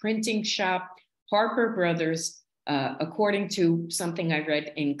 as a printing shop. Harper Brothers, according to something I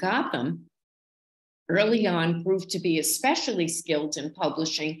read in Gotham, early on proved to be especially skilled in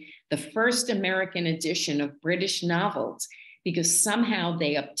publishing the first American edition of British novels, because somehow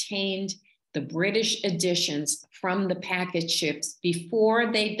they obtained the British editions from the packet ships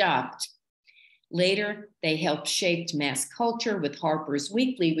before they docked. Later, they helped shape mass culture with Harper's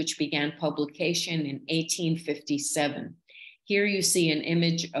Weekly, which began publication in 1857. Here you see an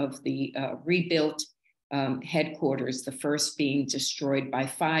image of the rebuilt headquarters, the first being destroyed by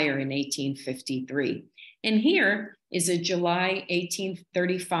fire in 1853. And here is a July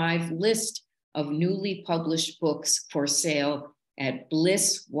 1835 list of newly published books for sale at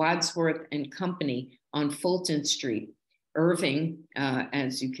Bliss, Wadsworth and Company on Fulton Street. Irving,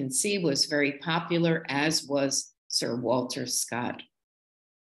 as you can see, was very popular, as was Sir Walter Scott.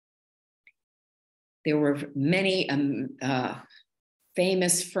 There were many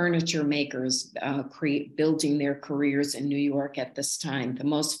famous furniture makers building their careers in New York at this time, the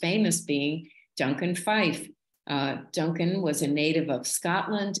most famous being Duncan Phyfe. Duncan was a native of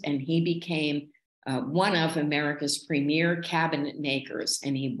Scotland, and he became one of America's premier cabinet makers,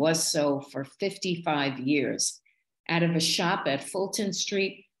 and he was so for 55 years. Out of a shop at Fulton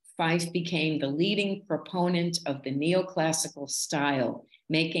Street, Phyfe became the leading proponent of the neoclassical style,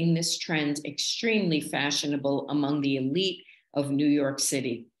 making this trend extremely fashionable among the elite of New York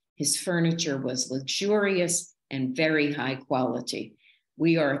City. His furniture was luxurious and very high quality.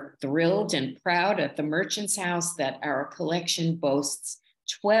 We are thrilled and proud at the Merchant's House that our collection boasts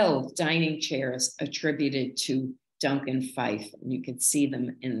 12 dining chairs attributed to Duncan Phyfe, and you can see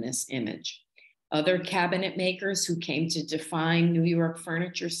them in this image. Other cabinet makers who came to define New York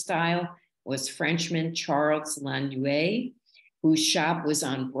furniture style was Frenchman Charles Lanoue, whose shop was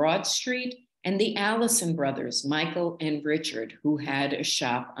on Broad Street, and the Allison brothers, Michael and Richard, who had a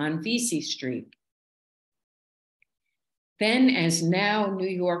shop on Vesey Street. Then, as now, New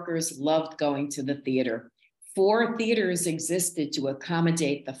Yorkers loved going to the theater. 4 theaters existed to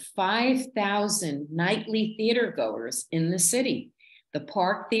accommodate the 5,000 nightly theater goers in the city. The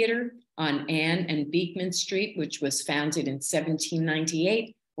Park Theater on Ann and Beekman Street, which was founded in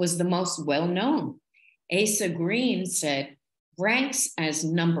 1798, was the most well-known. Asa Green said, ranks as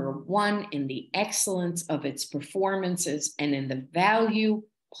 #1 in the excellence of its performances and in the value,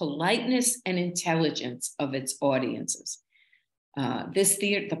 politeness, and intelligence of its audiences. This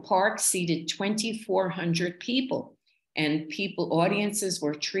theater, the Park, seated 2,400 people, and audiences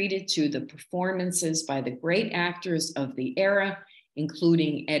were treated to the performances by the great actors of the era,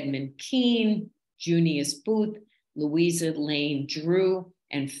 including Edmund Kean, Junius Booth, Louisa Lane Drew,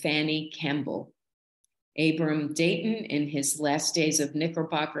 and Fanny Kemble. Abram Dayton, in his Last Days of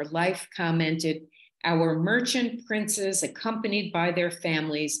Knickerbocker Life, commented, "Our merchant princes, accompanied by their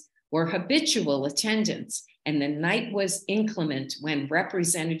families, were habitual attendants, and the night was inclement when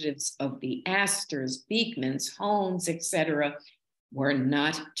representatives of the Astors, Beekmans, Hones, etc., were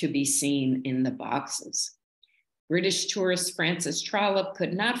not to be seen in the boxes." British tourist Francis Trollope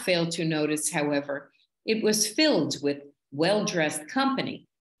could not fail to notice, however, it was filled with well-dressed company,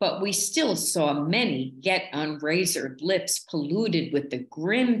 but we still saw many yet unrazored lips polluted with the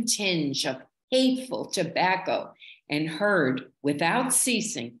grim tinge of hateful tobacco, and heard without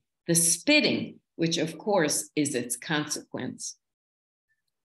ceasing the spitting, which of course is its consequence.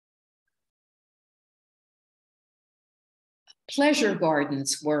 Pleasure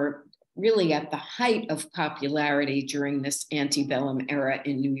gardens were really at the height of popularity during this antebellum era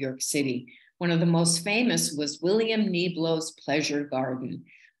in New York City. One of the most famous was William Niblo's Pleasure Garden,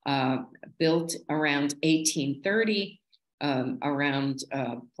 built around 1830, around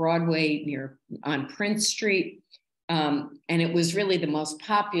Broadway on Prince Street. And it was really the most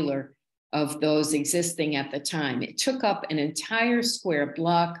popular of those existing at the time. It took up an entire square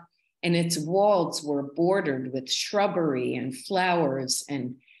block, and its walls were bordered with shrubbery and flowers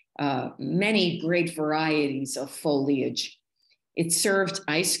and many great varieties of foliage. It served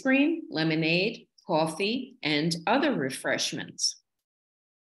ice cream, lemonade, coffee, and other refreshments.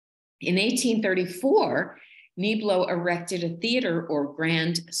 In 1834, Niblo erected a theater or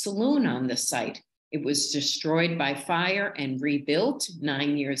grand saloon on the site. It was destroyed by fire and rebuilt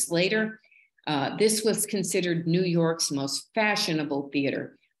 9 years later. This was considered New York's most fashionable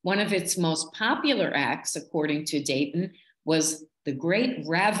theater. One of its most popular acts, according to Dayton, was the great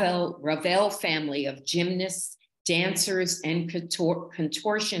Ravel family of gymnasts, dancers, and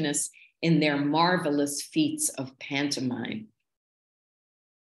contortionists in their marvelous feats of pantomime.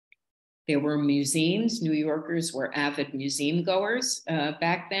 There were museums. New Yorkers were avid museum goers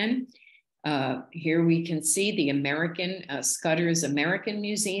back then. Here we can see the Scudder's American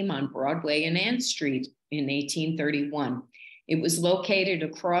Museum on Broadway and Ann Street in 1831. It was located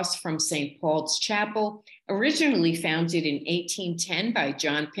across from St. Paul's Chapel, originally founded in 1810 by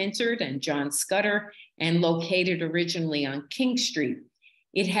John Pintard and John Scudder, and located originally on King Street.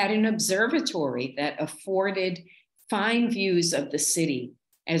 It had an observatory that afforded fine views of the city,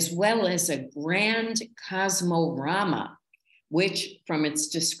 as well as a grand cosmorama, which from its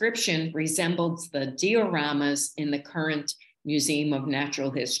description resembles the dioramas in the current Museum of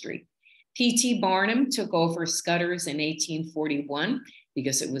Natural History. P.T. Barnum took over Scudder's in 1841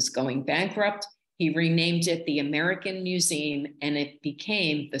 because it was going bankrupt. He renamed it the American Museum, and it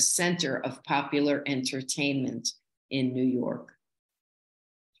became the center of popular entertainment in New York.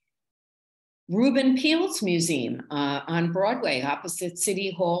 Reuben Peele's Museum on Broadway opposite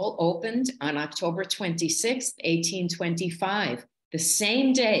City Hall opened on October 26, 1825, the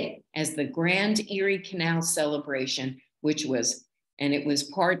same day as the Grand Erie Canal celebration, it was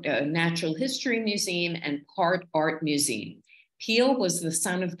part Natural History Museum and part Art Museum. Peele was the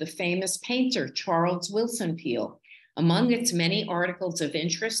son of the famous painter Charles Willson Peele. Among its many articles of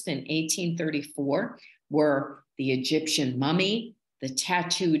interest in 1834 were the Egyptian mummy, the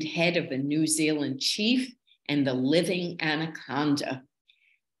tattooed head of a New Zealand chief, and the living anaconda.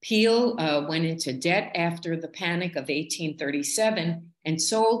 Peele went into debt after the Panic of 1837 and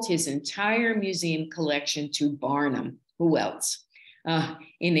sold his entire museum collection to Barnum. Who else?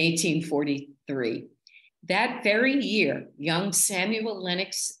 In 1843. That very year, young Samuel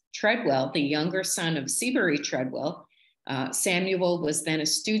Lennox Tredwell, the younger son of Seabury Tredwell, Samuel was then a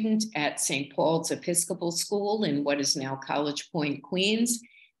student at St. Paul's Episcopal School in what is now College Point, Queens.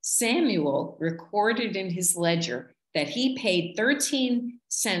 Samuel recorded in his ledger that he paid 13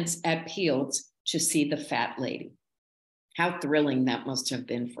 cents at Peele's to see the fat lady. How thrilling that must have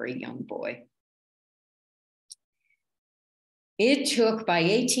been for a young boy. It took, by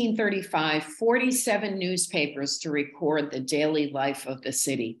 1835, 47 newspapers to record the daily life of the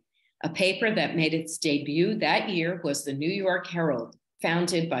city. A paper that made its debut that year was the New York Herald,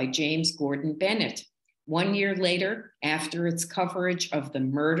 founded by James Gordon Bennett. 1 year later, after its coverage of the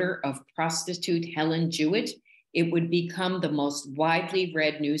murder of prostitute Helen Jewett, it would become the most widely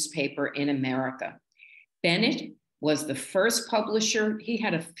read newspaper in America. Bennett was the first publisher, he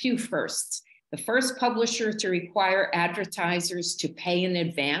had a few firsts, the first publisher to require advertisers to pay in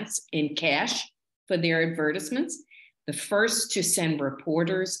advance in cash for their advertisements, the first to send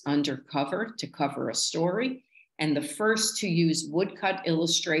reporters undercover to cover a story, and the first to use woodcut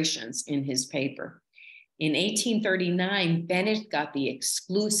illustrations in his paper. In 1839, Bennett got the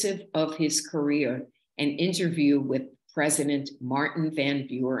exclusive of his career, an interview with President Martin Van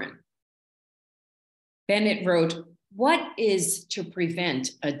Buren. Bennett wrote, "What is to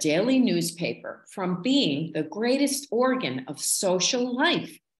prevent a daily newspaper from being the greatest organ of social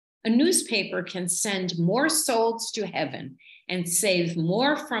life? A newspaper can send more souls to heaven and save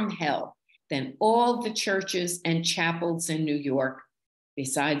more from hell than all the churches and chapels in New York,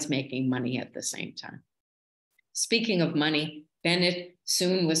 besides making money at the same time." Speaking of money, Bennett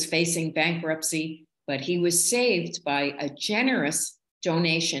soon was facing bankruptcy, but he was saved by a generous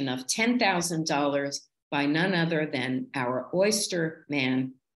donation of $10,000 by none other than our oyster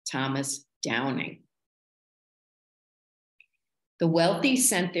man, Thomas Downing. The wealthy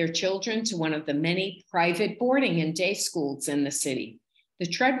sent their children to one of the many private boarding and day schools in the city. The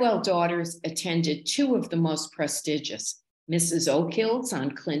Tredwell daughters attended two of the most prestigious, Mrs. Oakhill's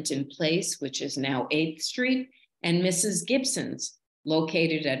on Clinton Place, which is now 8th Street, and Mrs. Gibson's,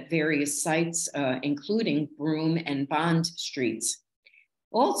 located at various sites, including Broome and Bond Streets.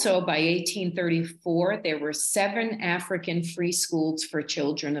 Also, by 1834, there were 7 African free schools for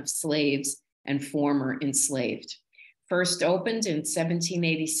children of slaves and former enslaved. First opened in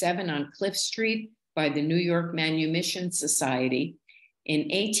 1787 on Cliff Street by the New York Manumission Society. In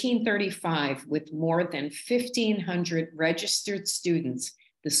 1835, with more than 1,500 registered students,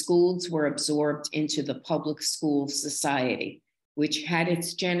 the schools were absorbed into the Public School Society, which had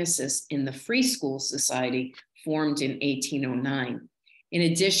its genesis in the Free School Society formed in 1809. In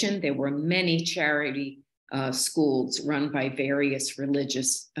addition, there were many charity schools run by various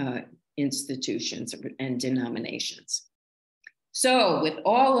religious institutions and denominations. So with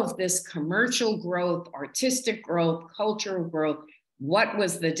all of this commercial growth, artistic growth, cultural growth, what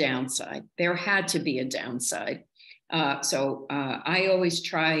was the downside? There had to be a downside. I always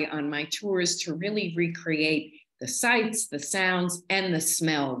try on my tours to really recreate the sights, the sounds, and the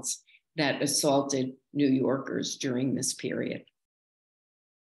smells that assaulted New Yorkers during this period.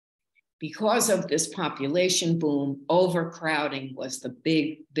 Because of this population boom, overcrowding was the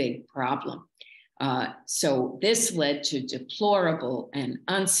big problem. So this led to deplorable and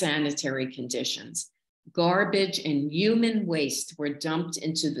unsanitary conditions. Garbage and human waste were dumped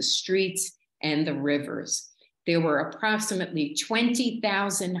into the streets and the rivers. There were approximately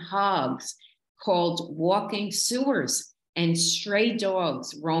 20,000 hogs called walking sewers and stray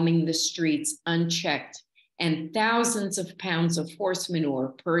dogs roaming the streets unchecked, and thousands of pounds of horse manure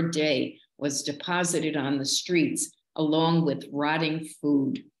per day was deposited on the streets along with rotting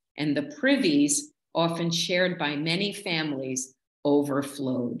food, and the privies, often shared by many families,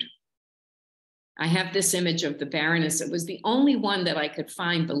 overflowed. I have this image of the Baroness. It was the only one that I could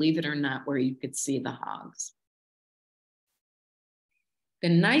find, believe it or not, where you could see the hogs. The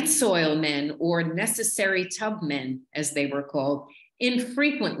night soil men, or necessary tub men, as they were called,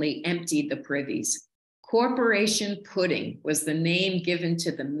 infrequently emptied the privies. Corporation pudding was the name given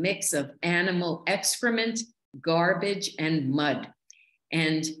to the mix of animal excrement, garbage, and mud.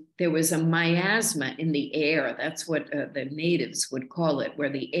 And there was a miasma in the air. That's what the natives would call it, where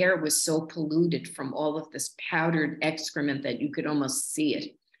the air was so polluted from all of this powdered excrement that you could almost see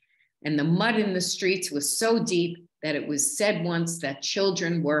it. And the mud in the streets was so deep that it was said once that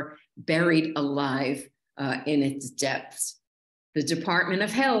children were buried alive in its depths. The Department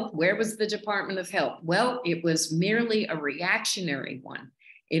of Health, where was the Department of Health? Well, it was merely a reactionary one.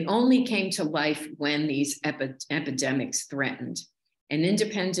 It only came to life when these epidemics threatened. An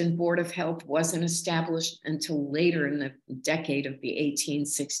independent board of health wasn't established until later in the decade of the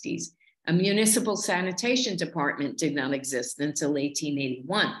 1860s. A municipal sanitation department did not exist until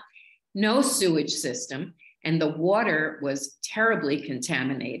 1881. No sewage system, and the water was terribly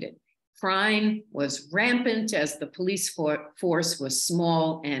contaminated. Crime was rampant as the police force was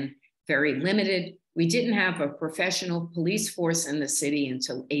small and very limited. We didn't have a professional police force in the city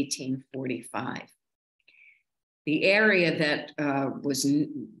until 1845. The area that was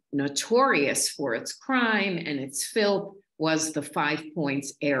notorious for its crime and its filth was the Five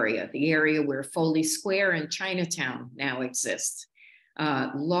Points area, the area where Foley Square and Chinatown now exists.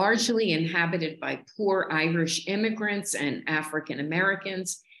 largely inhabited by poor Irish immigrants and African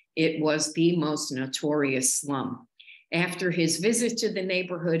Americans. It was the most notorious slum. After his visit to the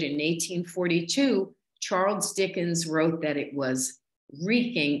neighborhood in 1842, Charles Dickens wrote that it was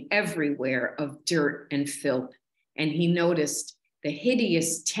reeking everywhere of dirt and filth, and he noticed the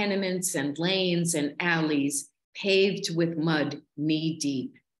hideous tenements and lanes and alleys paved with mud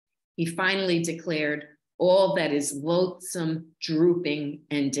knee-deep. He finally declared, "All that is loathsome, drooping,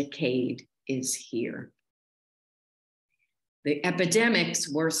 and decayed is here." The epidemics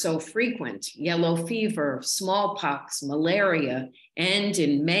were so frequent: yellow fever, smallpox, malaria, and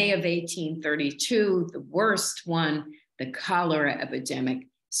in May of 1832, the worst one, the cholera epidemic,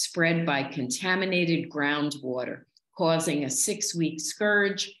 spread by contaminated groundwater, causing a 6-week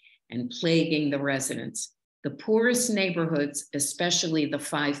scourge and plaguing the residents. The poorest neighborhoods, especially the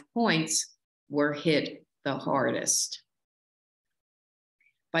 5 Points, were hit the hardest.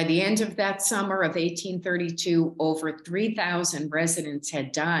 By the end of that summer of 1832, over 3,000 residents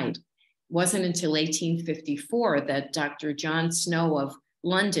had died. It wasn't until 1854 that Dr. John Snow of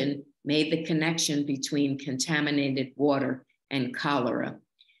London made the connection between contaminated water and cholera.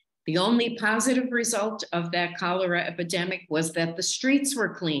 The only positive result of that cholera epidemic was that the streets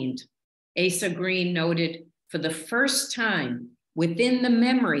were cleaned. Asa Green noted, "For the first time within the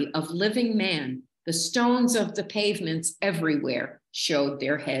memory of living man, the stones of the pavements everywhere showed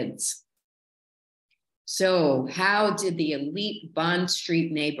their heads." So how did the elite Bond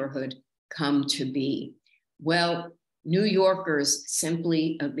Street neighborhood come to be? Well, New Yorkers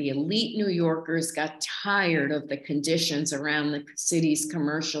the elite New Yorkers got tired of the conditions around the city's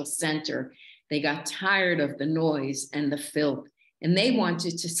commercial center. They got tired of the noise and the filth, and they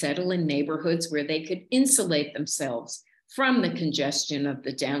wanted to settle in neighborhoods where they could insulate themselves from the congestion of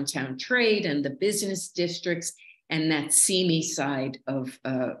the downtown trade and the business districts and that seamy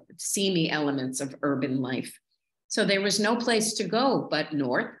elements of urban life. So there was no place to go but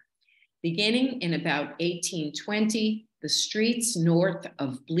north. Beginning in about 1820, the streets north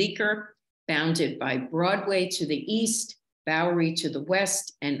of Bleecker, bounded by Broadway to the east, Bowery to the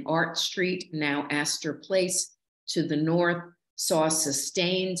west, and Art Street, now Astor Place, to the north, saw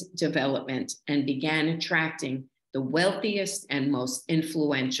sustained development and began attracting the wealthiest and most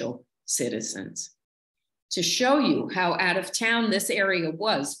influential citizens. To show you how out of town this area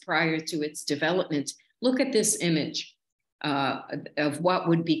was prior to its development, look at this image of what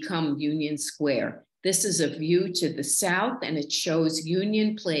would become Union Square. This is a view to the south, and it shows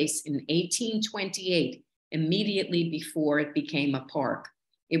Union Place in 1828, immediately before it became a park.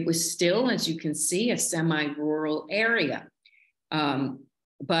 It was still, as you can see, a semi-rural area.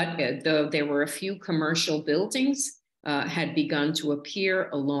 But though there were a few commercial buildings had begun to appear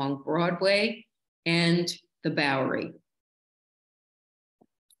along Broadway and the Bowery.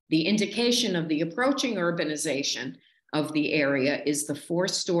 The indication of the approaching urbanization of the area is the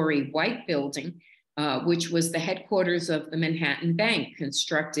 4-story white building, which was the headquarters of the Manhattan Bank,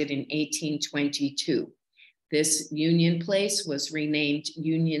 constructed in 1822. This Union Place was renamed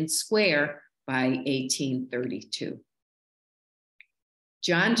Union Square by 1832.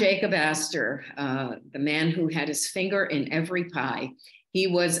 John Jacob Astor, the man who had his finger in every pie, he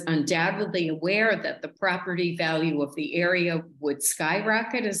was undoubtedly aware that the property value of the area would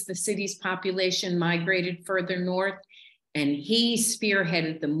skyrocket as the city's population migrated further north, and he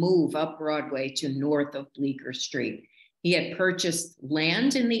spearheaded the move up Broadway to north of Bleecker Street. He had purchased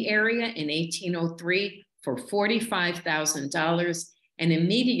land in the area in 1803 for $45,000 and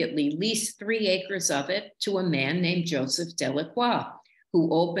immediately leased 3 acres of it to a man named Joseph Delacroix,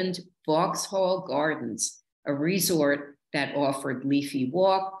 who opened Vauxhall Gardens, a resort that offered leafy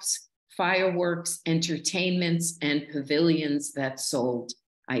walks, fireworks, entertainments, and pavilions that sold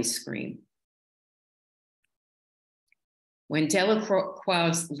ice cream. When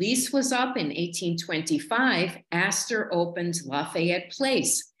Delacroix's lease was up in 1825, Astor opened Lafayette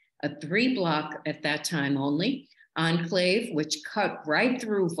Place, a 3-block, at that time only, enclave which cut right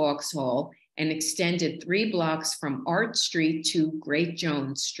through Vauxhall and extended 3 blocks from Art Street to Great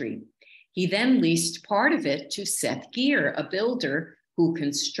Jones Street. He then leased part of it to Seth Geer, a builder who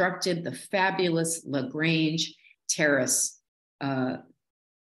constructed the fabulous LaGrange Terrace,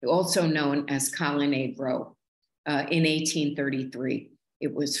 also known as Colonnade Row, in 1833.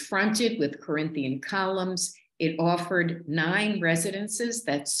 It was fronted with Corinthian columns. It offered 9 residences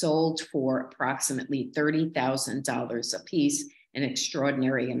that sold for approximately $30,000 apiece, an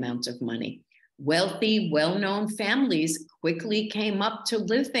extraordinary amount of money. Wealthy, well-known families quickly came up to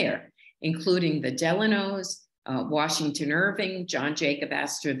live there, including the Delanos, Washington Irving, John Jacob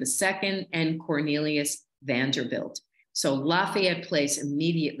Astor II, and Cornelius Vanderbilt. So Lafayette Place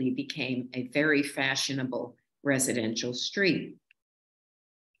immediately became a very fashionable residential street.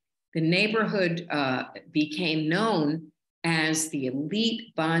 The neighborhood became known as the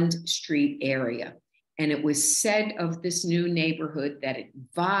elite Bond Street area. And it was said of this new neighborhood that it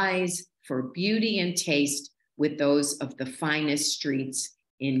vies for beauty and taste with those of the finest streets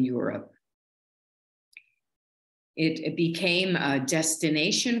in Europe. It became a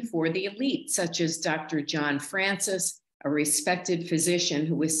destination for the elite, such as Dr. John Francis, a respected physician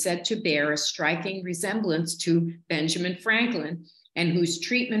who was said to bear a striking resemblance to Benjamin Franklin, and whose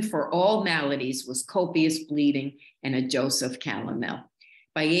treatment for all maladies was copious bleeding and a dose of calomel.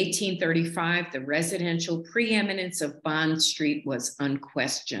 By 1835, the residential preeminence of Bond Street was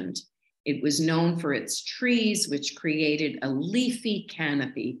unquestioned. It was known for its trees, which created a leafy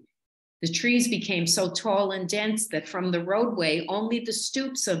canopy. The trees became so tall and dense that from the roadway, only the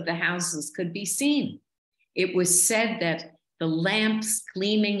stoops of the houses could be seen. It was said that the lamps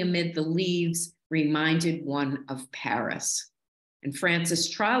gleaming amid the leaves reminded one of Paris. And Frances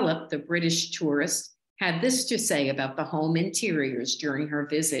Trollope, the British tourist, had this to say about the home interiors during her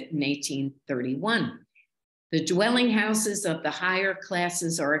visit in 1831. The dwelling houses of the higher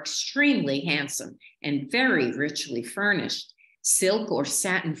classes are extremely handsome and very richly furnished. Silk or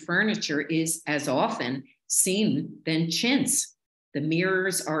satin furniture is as often seen than chintz. The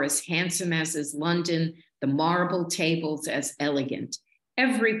mirrors are as handsome as is London, the marble tables as elegant.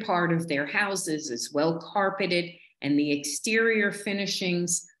 Every part of their houses is well carpeted, and the exterior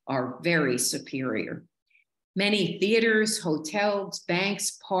finishings are very superior. Many theaters, hotels,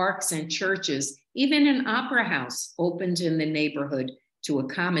 banks, parks, and churches, even an opera house, opened in the neighborhood to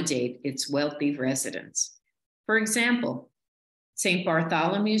accommodate its wealthy residents. For example, St.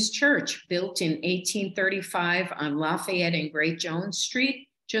 Bartholomew's Church, built in 1835 on Lafayette and Great Jones Street,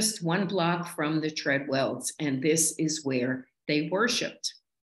 just 1 block from the Tredwells, and this is where they worshiped.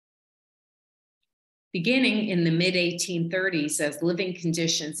 Beginning in the mid-1830s, as living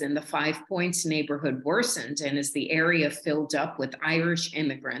conditions in the Five Points neighborhood worsened and as the area filled up with Irish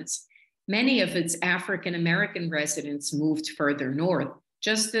immigrants, many of its African-American residents moved further north,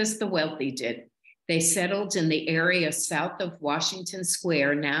 just as the wealthy did. They settled in the area south of Washington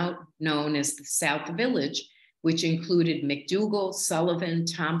Square, now known as the South Village, which included McDougal, Sullivan,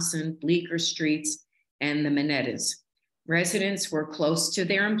 Thompson, Bleecker Streets, and the Minettas. Residents were close to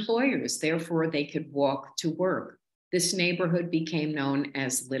their employers, therefore they could walk to work. This neighborhood became known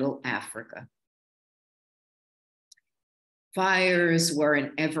as Little Africa. Fires were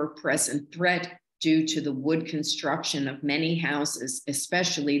an ever-present threat due to the wood construction of many houses,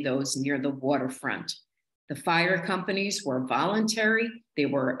 especially those near the waterfront. The fire companies were voluntary. There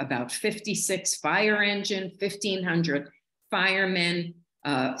were about 56 fire engine, 1,500 firemen,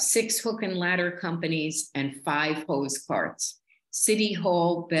 6 hook and ladder companies, and 5 hose carts. City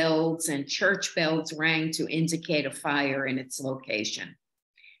Hall bells and church bells rang to indicate a fire in its location.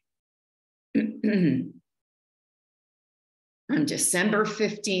 On December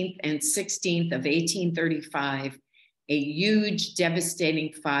 15th and 16th of 1835, a huge,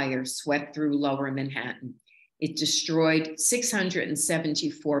 devastating fire swept through Lower Manhattan. It destroyed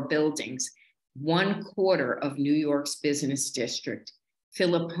 674 buildings, 1/4 of New York's business district.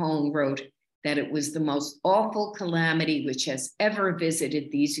 Philip Hone wrote that it was the most awful calamity which has ever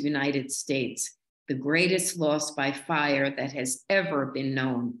visited these United States, the greatest loss by fire that has ever been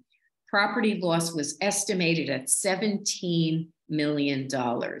known. Property loss was estimated at $17 million.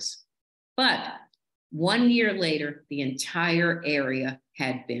 But 1 year later, the entire area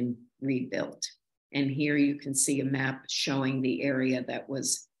had been rebuilt. And here you can see a map showing the area that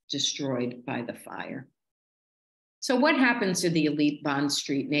was destroyed by the fire. So what happened to the elite Bond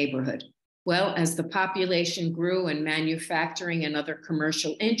Street neighborhood? Well, as the population grew and manufacturing and other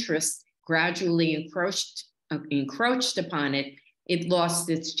commercial interests gradually encroached upon it, it lost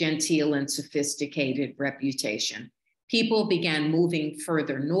its genteel and sophisticated reputation. People began moving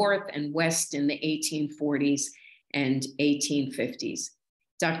further north and west in the 1840s and 1850s.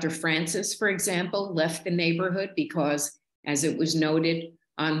 Dr. Francis, for example, left the neighborhood because, as it was noted,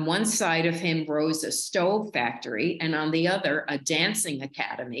 on one side of him rose a stove factory, and on the other, a dancing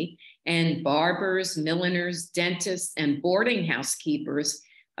academy, and barbers, milliners, dentists, and boarding house keepers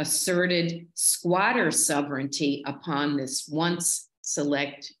asserted squatter sovereignty upon this once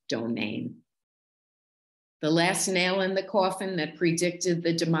select domain. The last nail in the coffin that predicted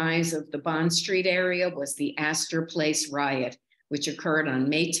the demise of the Bond Street area was the Astor Place riot, which occurred on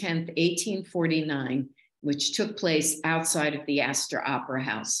May 10th, 1849, which took place outside of the Astor Opera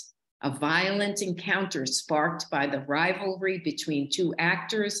House. A violent encounter sparked by the rivalry between 2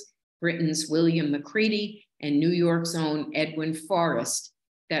 actors, Britain's William Macready and New York's own Edwin Forrest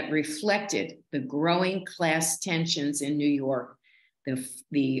that reflected the growing class tensions in New York.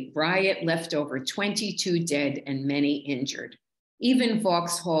 The riot left over 22 dead and many injured. Even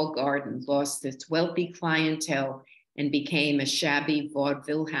Vauxhall Garden lost its wealthy clientele and became a shabby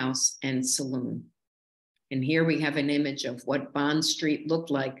vaudeville house and saloon. And here we have an image of what Bond Street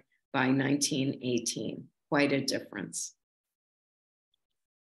looked like by 1918. Quite a difference.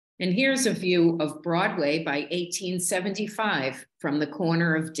 And here's a view of Broadway by 1875 from the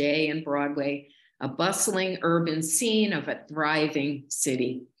corner of Day and Broadway, a bustling urban scene of a thriving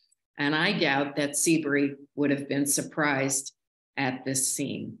city. And I doubt that Seabury would have been surprised at this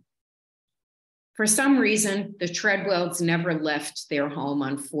scene. For some reason, the Tredwells never left their home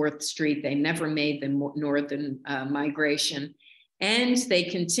on 4th Street. They never made the northern migration. And they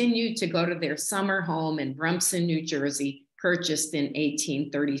continued to go to their summer home in Rumson, New Jersey, purchased in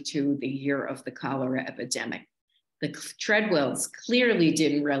 1832, the year of the cholera epidemic. The Tredwells clearly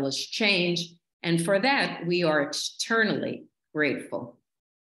didn't relish change, and for that, we are eternally grateful.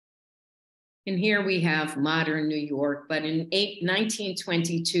 And here we have modern New York, but in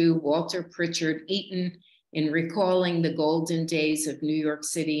 1922, Walter Pritchard Eaton, in recalling the golden days of New York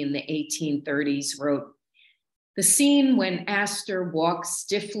City in the 1830s, wrote, "The scene when Astor walked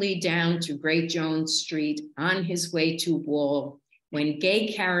stiffly down to Great Jones Street on his way to Wall, when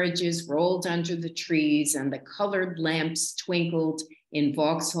gay carriages rolled under the trees and the colored lamps twinkled in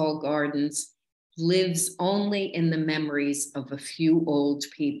Vauxhall Gardens, lives only in the memories of a few old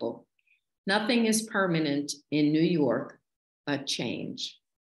people. Nothing is permanent in New York but change."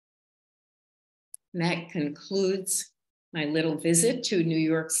 And that concludes my little visit to New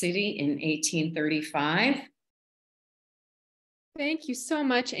York City in 1835. Thank you so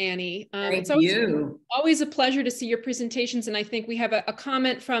much, Annie. Thank It's always a pleasure to see your presentations. And I think we have a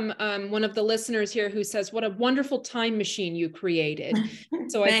comment from one of the listeners here who says, what a wonderful time machine you created.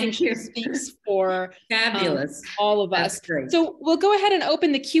 So I think she speaks for fabulous all of us. So we'll go ahead and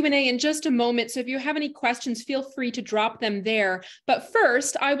open the Q&A in just a moment. So if you have any questions, feel free to drop them there. But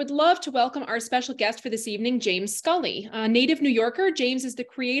first, I would love to welcome our special guest for this evening, James Scully. A native New Yorker, James is the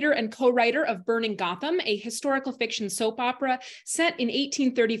creator and co-writer of Burning Gotham, a historical fiction soap opera set in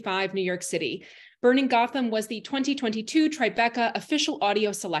 1835 New York City. Burning Gotham was the 2022 Tribeca official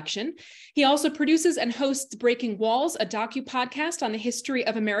audio selection. He also produces and hosts Breaking Walls, a docu-podcast on the history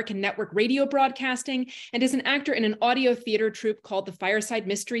of American network radio broadcasting, and is an actor in an audio theater troupe called the Fireside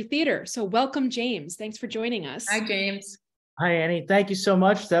Mystery Theater. So welcome, James. Thanks for joining us. Hi, James. Hi, Annie. Thank you so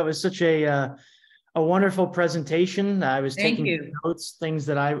much. That was such a wonderful presentation. I was taking notes, things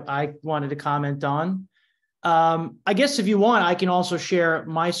that I wanted to comment on. I guess if you want, I can also share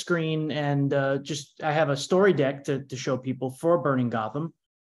my screen and I have a story deck to show people for Burning Gotham.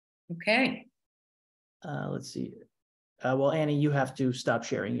 Okay. Let's see. Well, Annie, you have to stop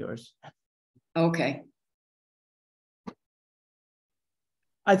sharing yours. Okay.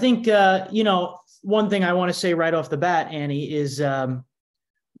 I think, one thing I want to say right off the bat, Annie, is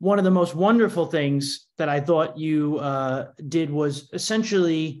one of the most wonderful things that I thought you did was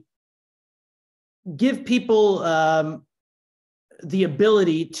essentially give people the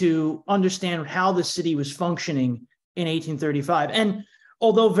ability to understand how the city was functioning in 1835. And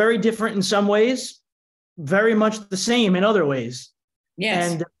although very different in some ways, very much the same in other ways.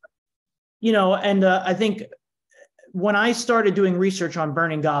 Yes. And, I think when I started doing research on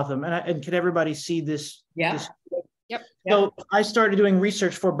Burning Gotham, and can everybody see this? Yeah. Yep. So I started doing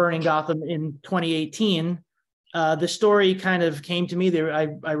research for Burning Gotham in 2018. The story kind of came to me there.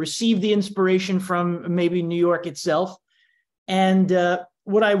 I received the inspiration from maybe New York itself. And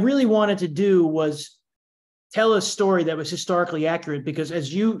what I really wanted to do was tell a story that was historically accurate, because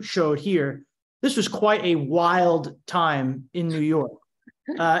as you showed here, this was quite a wild time in New York.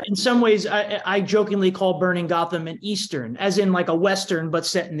 In some ways, I jokingly call Burning Gotham an Eastern, as in like a Western, but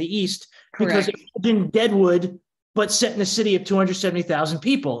set in the East, because it was in Deadwood, but set in a city of 270,000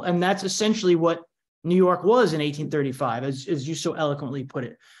 people. And that's essentially what New York was in 1835, as you so eloquently put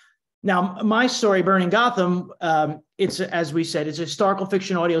it. Now, my story, Burning Gotham, it's, as we said, it's a historical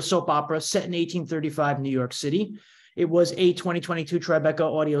fiction audio soap opera set in 1835 New York City. It was a 2022 Tribeca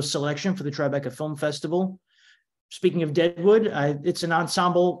audio selection for the Tribeca Film Festival. Speaking of Deadwood, it's an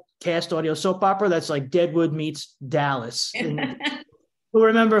ensemble cast audio soap opera that's like Deadwood meets Dallas. Who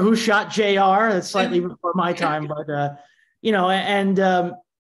remember Who Shot JR? That's slightly before my time, but,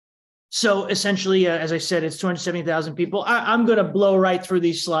 so essentially, as I said, it's 270,000 people. I'm going to blow right through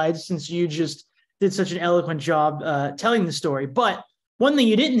these slides since you just did such an eloquent job telling the story. But one thing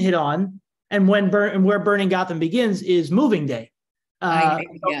you didn't hit on, and where Burning Gotham begins, is moving day.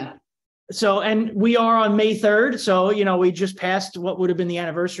 So, and we are on May 3rd. So, we just passed what would have been the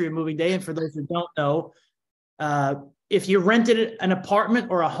anniversary of moving day. And for those who don't know, if you rented an apartment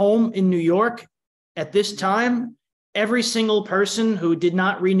or a home in New York at this time, every single person who did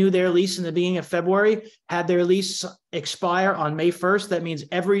not renew their lease in the beginning of February had their lease expire on May 1st. That means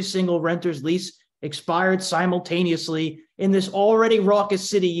every single renter's lease expired simultaneously. In this already raucous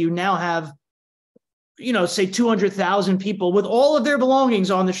city, you now have, say 200,000 people with all of their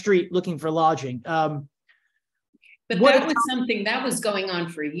belongings on the street looking for lodging. But that was something that was going on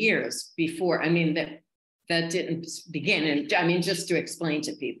for years before. I mean, that didn't begin. And I mean, just to explain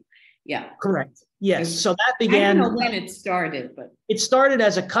to people. Yeah. Correct. Yes. So that began. I don't know when it started, but it started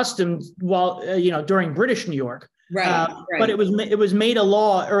as a custom while, during British New York. Right, right. But it was made a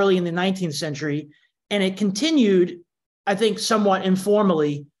law early in the 19th century, and it continued, I think, somewhat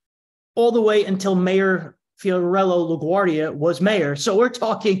informally all the way until Mayor Fiorello LaGuardia was mayor. So we're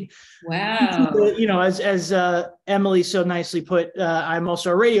talking, wow. As Emily so nicely put, I'm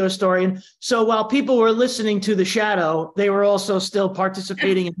also a radio historian. So while people were listening to The Shadow, they were also still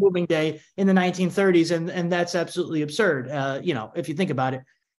participating in moving day in the 1930s. And that's absolutely absurd, if you think about it.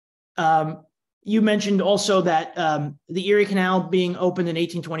 You mentioned also that the Erie Canal being opened in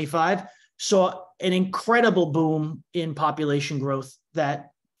 1825 saw an incredible boom in population growth that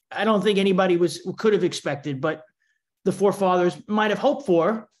I don't think anybody could have expected, but the forefathers might have hoped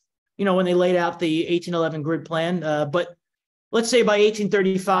for, when they laid out the 1811 grid plan. But let's say by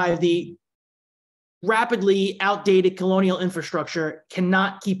 1835, the rapidly outdated colonial infrastructure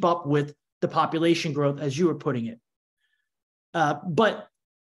cannot keep up with the population growth, as you were putting it. But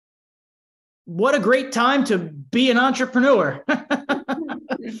what a great time to be an entrepreneur.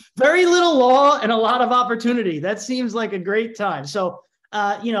 Very little law and a lot of opportunity. That seems like a great time. So,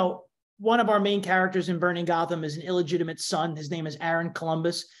 one of our main characters in Burning Gotham is an illegitimate son. His name is Aaron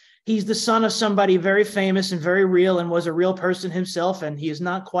Columbus. He's the son of somebody very famous and very real and was a real person himself. And he is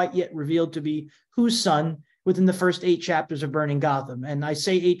not quite yet revealed to be whose son within the first 8 chapters of Burning Gotham. And I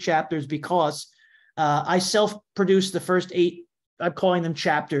say 8 chapters because I self-produced the first 8, I'm calling them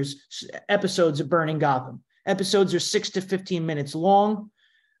chapters, episodes of Burning Gotham. Episodes are 6 to 15 minutes long.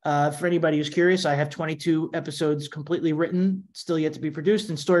 For anybody who's curious, I have 22 episodes completely written, still yet to be produced,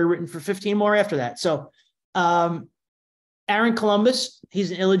 and story written for 15 more after that. So Aaron Columbus, he's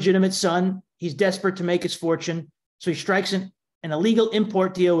an illegitimate son. He's desperate to make his fortune. So he strikes an illegal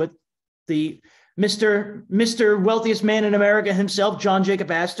import deal with the Mr. wealthiest man in America himself, John Jacob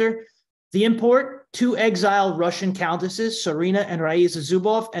Astor. The import, 2 exiled Russian countesses, Serena and Raisa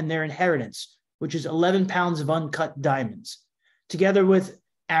Zubov, and their inheritance, which is 11 pounds of uncut diamonds. Together with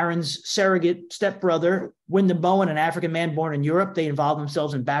Aaron's surrogate stepbrother, Wyndham Bowen, an African man born in Europe, they involved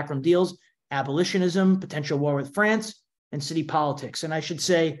themselves in backroom deals, abolitionism, potential war with France, and city politics. And I should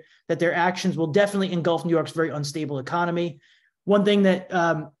say that their actions will definitely engulf New York's very unstable economy. One thing that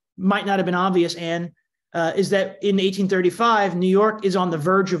might not have been obvious, Anne, is that in 1835, New York is on the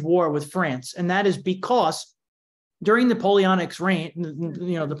verge of war with France. And that is because during Napoleonic's reign,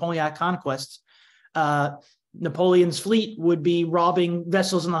 Napoleonic conquests, Napoleon's fleet would be robbing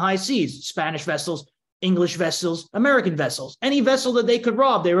vessels in the high seas, Spanish vessels, English vessels, American vessels. Any vessel that they could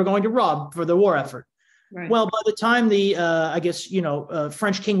rob, they were going to rob for the war effort. Right. Well, by the time the,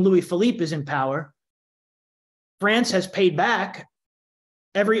 French King Louis Philippe is in power, France has paid back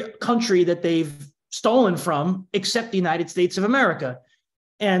every country that they've stolen from except the United States of America.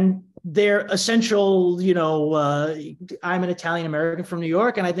 And their essential, I'm an Italian American from New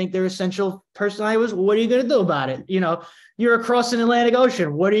York, and I think their essential personality was, what are you going to do about it? You're across an Atlantic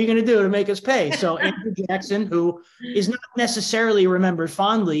Ocean. What are you going to do to make us pay? So Andrew Jackson, who is not necessarily remembered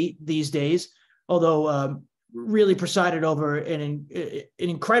fondly these days, although really presided over an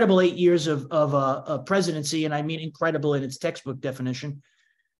incredible 8 years of presidency, and I mean incredible in its textbook definition.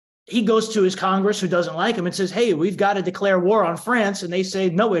 He goes to his Congress, who doesn't like him, and says, hey, we've got to declare war on France. And they say,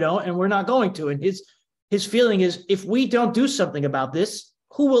 no, we don't, and we're not going to. And his feeling is, if we don't do something about this,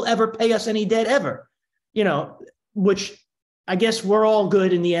 who will ever pay us any debt ever? Which I guess we're all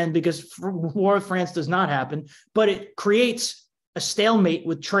good in the end, because war with France does not happen, but it creates a stalemate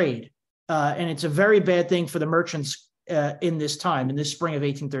with trade. And it's a very bad thing for the merchants in this time, in this spring of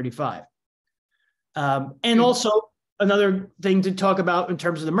 1835. And also, another thing to talk about in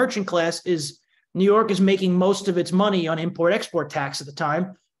terms of the merchant class is New York is making most of its money on import-export tax at the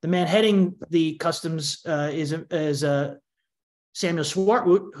time. The man heading the customs is Samuel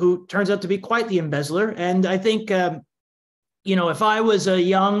Swartwout, who turns out to be quite the embezzler. And I think, if I was a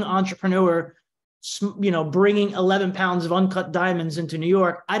young entrepreneur, bringing 11 pounds of uncut diamonds into New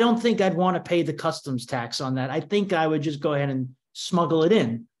York, I don't think I'd want to pay the customs tax on that. I think I would just go ahead and smuggle it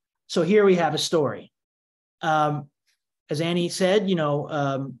in. So here we have a story. As Annie said,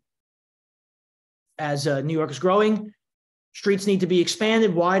 as New York is growing, streets need to be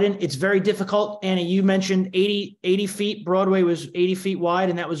expanded, widened. It's very difficult. Annie, you mentioned 80 feet. Broadway was 80 feet wide,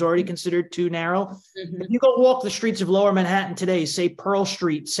 and that was already considered too narrow. Mhm. If you go walk the streets of Lower Manhattan today, say Pearl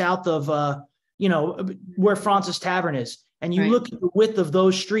Street, south of, where Francis Tavern is, and you Right. look at the width of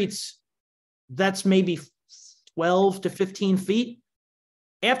those streets, that's maybe 12 to 15 feet.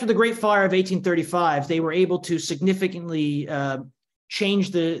 After the Great Fire of 1835, they were able to significantly change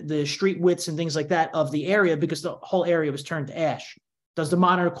the street widths and things like that of the area because the whole area was turned to ash. Does the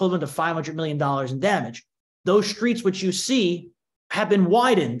modern equivalent of $500 million in damage. Those streets which you see have been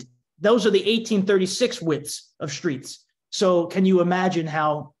widened. Those are the 1836 widths of streets. So can you imagine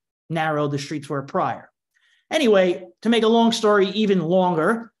how narrow the streets were prior? Anyway, to make a long story even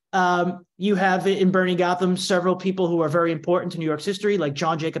longer, you have in Burning Gotham several people who are very important to New York's history, like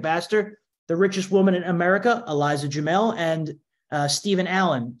John Jacob Astor, the richest woman in America, Eliza Jamel, and Stephen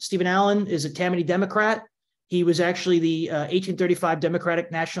Allen. Stephen Allen is a Tammany Democrat. He was actually the 1835 Democratic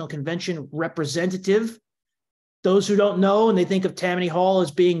National Convention representative. Those who don't know, and they think of Tammany Hall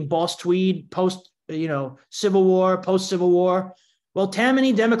as being Boss Tweed Civil War, post-Civil War. Well,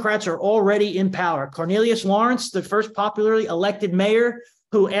 Tammany Democrats are already in power. Cornelius Lawrence, the first popularly elected mayor,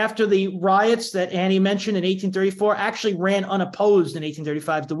 who after the riots that Annie mentioned in 1834 actually ran unopposed in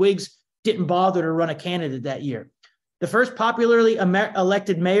 1835. The Whigs didn't bother to run a candidate that year. The first popularly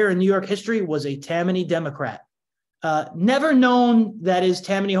elected mayor in New York history was a Tammany Democrat. Never known, that is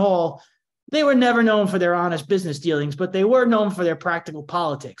Tammany Hall, they were never known for their honest business dealings, but they were known for their practical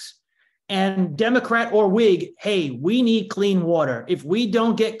politics. And Democrat or Whig, hey, we need clean water. If we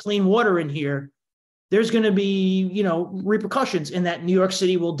don't get clean water in here, there's going to be, repercussions in that New York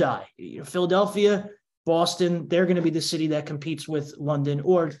City will die. Philadelphia, Boston, they're going to be the city that competes with London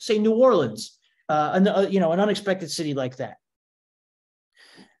or say New Orleans, an unexpected city like that.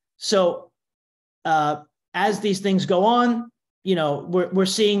 So as these things go on, we're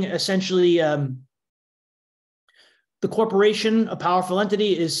seeing essentially the corporation, a powerful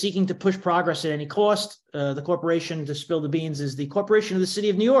entity, is seeking to push progress at any cost. The corporation, to spill the beans, is the Corporation of the City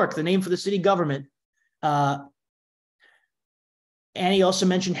of New York, the name for the city government. Annie also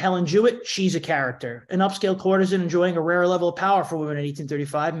mentioned Helen Jewett. She's a character, an upscale courtesan enjoying a rare level of power for women in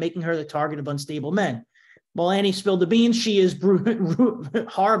 1835, making her the target of unstable men. While Annie spilled the beans, she is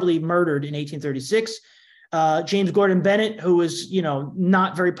horribly murdered in 1836. James Gordon Bennett, who was,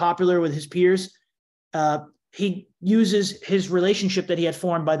 not very popular with his peers, he uses his relationship that he had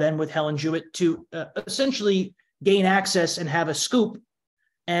formed by then with Helen Jewett to essentially gain access and have a scoop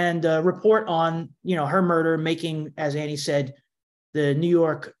and report on, her murder, making, as Annie said, the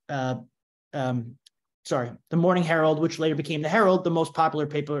Morning Herald, which later became the Herald, the most popular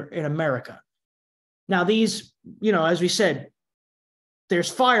paper in America. Now, these, as we said, there's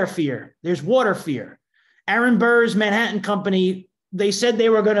fire fear, there's water fear. Aaron Burr's Manhattan Company, they said they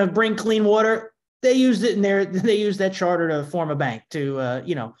were going to bring clean water. They used it they used that charter to form a bank to,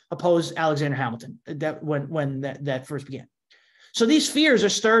 oppose Alexander Hamilton when that first began. So these fears are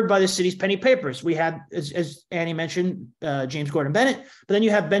stirred by the city's penny papers. We had, as Annie mentioned, James Gordon Bennett, but then you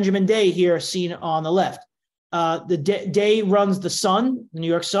have Benjamin Day here seen on the left. Day runs the Sun, the New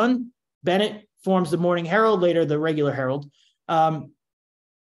York Sun. Bennett forms the Morning Herald, later the regular Herald.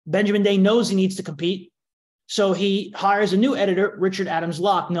 Benjamin Day knows he needs to compete, so he hires a new editor, Richard Adams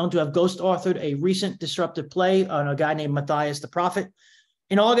Locke, known to have ghost-authored a recent disruptive play on a guy named Matthias the Prophet.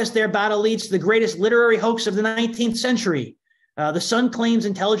 In August, their battle leads to the greatest literary hoax of the 19th century. The Sun claims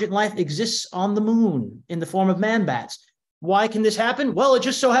intelligent life exists on the moon in the form of man-bats. Why can this happen? Well, it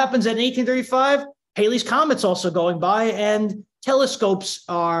just so happens that in 1835, Halley's Comet's also going by, and telescopes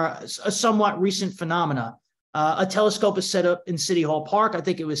are a somewhat recent phenomena. A telescope is set up in City Hall Park. I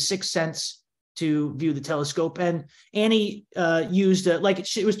think it was 6 cents to view the telescope. And Annie used,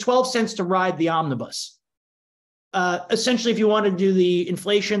 it was 12 cents to ride the omnibus. Essentially, if you want to do the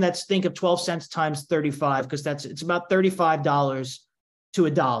inflation, think of 12 cents times 35, because it's about $35 to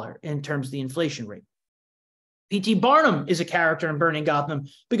 $1 in terms of the inflation rate. P.T. Barnum is a character in Burning Gotham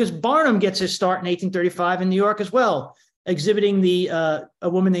because Barnum gets his start in 1835 in New York as well, exhibiting a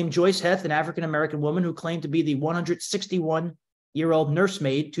woman named Joyce Heth, an African-American woman who claimed to be the 161-year-old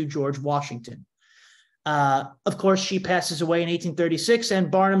nursemaid to George Washington. Of course, she passes away in 1836, and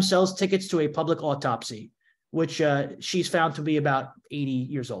Barnum sells tickets to a public autopsy, which she's found to be about 80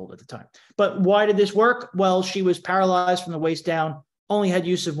 years old at the time. But why did this work? Well, she was paralyzed from the waist down, only had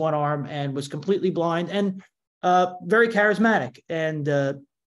use of one arm, and was completely blind and very charismatic. And,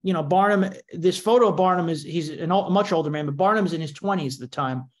 Barnum, this photo of Barnum he's a much older man, but Barnum's in his 20s at the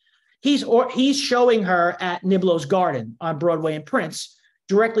time. he's showing her at Niblo's Garden on Broadway and Prince,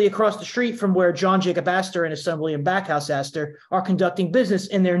 directly across the street from where John Jacob Astor and his son William Backhouse Astor are conducting business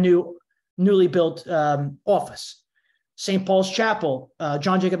in their newly built office. St. Paul's Chapel,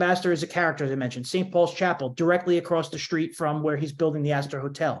 John Jacob Astor is a character, as I mentioned. St. Paul's Chapel, directly across the street from where he's building the Astor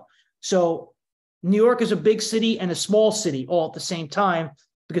Hotel. So New York is a big city and a small city all at the same time,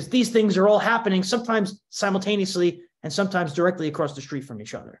 because these things are all happening sometimes simultaneously and sometimes directly across the street from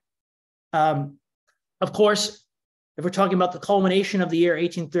each other. Of course, if we're talking about the culmination of the year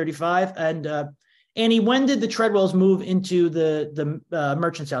 1835, and Annie, when did the Tredwells move into the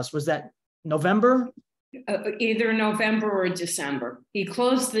merchant's house? Was that November? Either November or December. He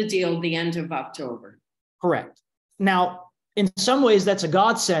closed the deal the end of October. Correct. Now, in some ways, that's a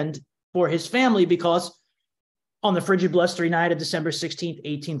godsend for his family, because on the frigid, blustery night of December 16th,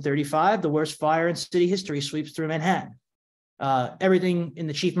 1835, the worst fire in city history sweeps through Manhattan. Everything in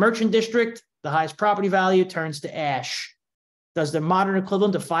the chief merchant district, the highest property value, turns to ash, does the modern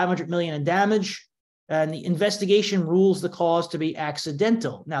equivalent of $500 million in damage, and the investigation rules the cause to be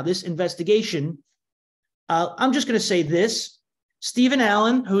accidental. Now, this investigation, I'm just going to say this: Stephen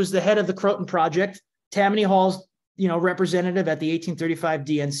Allen, who's the head of the Croton Project, Tammany Hall's representative at the 1835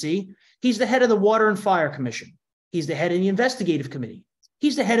 DNC, he's the head of the Water and Fire Commission. He's the head of the investigative committee.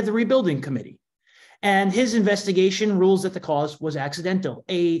 He's the head of the rebuilding committee. And his investigation rules that the cause was accidental.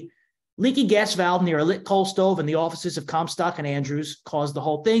 A leaky gas valve near a lit coal stove in the offices of Comstock and Andrews caused the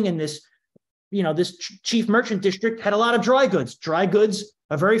whole thing. And this chief merchant district had a lot of dry goods. Dry goods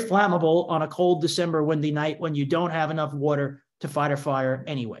are very flammable on a cold December windy night when you don't have enough water to fight a fire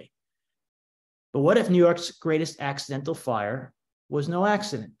anyway. But what if New York's greatest accidental fire was no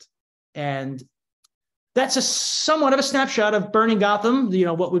accident? And that's somewhat of a snapshot of Burning Gotham,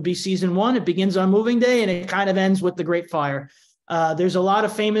 what would be season one. It begins on moving day and it kind of ends with the Great Fire. There's a lot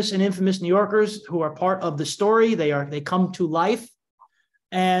of famous and infamous New Yorkers who are part of the story. They come to life.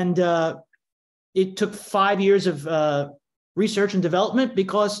 And it took 5 years of research and development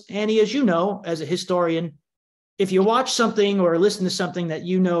because, Annie, as you know, as a historian, if you watch something or listen to something that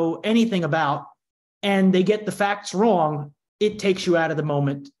you know anything about and they get the facts wrong, it takes you out of the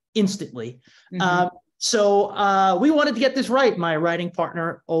moment instantly. Mm-hmm. So we wanted to get this right, my writing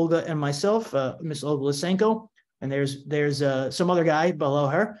partner, Olga, and myself, Miss Olga Lysenko, and there's some other guy below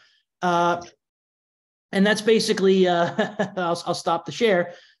her. And that's basically, I'll stop the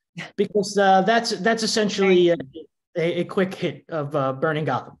share because that's essentially a quick hit of Burning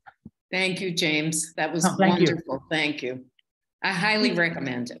Gotham. Thank you, James. That was wonderful. Thank you. I highly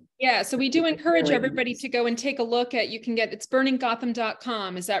recommend it. Yeah, so we do encourage everybody to go and take a look at, it's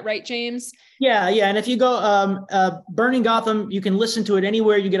burninggotham.com. Is that right, James? Yeah. And if you go Burning Gotham, you can listen to it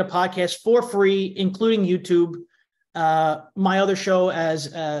anywhere you get a podcast for free, including YouTube. My other show,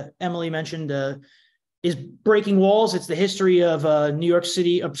 as Emily mentioned, is Breaking Walls. It's the history of New York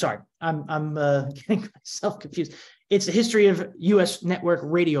City. I'm sorry, I'm getting myself confused. It's the history of U.S. network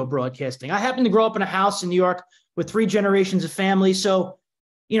radio broadcasting. I happen to grow up in a house in New York with 3 generations of family. So,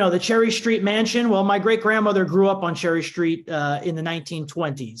 the Cherry Street mansion. Well, my great-grandmother grew up on Cherry Street in the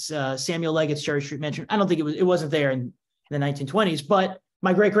 1920s. Samuel Leggett's Cherry Street mansion. I don't think it wasn't there in the 1920s, but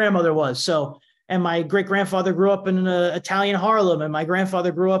my great-grandmother was. So, and my great-grandfather grew up in Italian Harlem, and my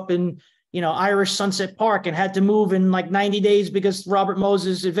grandfather grew up in, Irish Sunset Park and had to move in like 90 days because Robert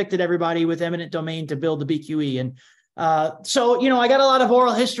Moses evicted everybody with eminent domain to build the BQE. And so, I got a lot of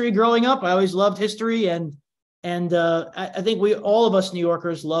oral history growing up. I always loved history, and I think all of us New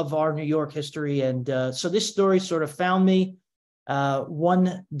Yorkers love our New York history. And so this story sort of found me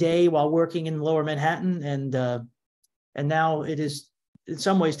one day while working in Lower Manhattan, and now it is in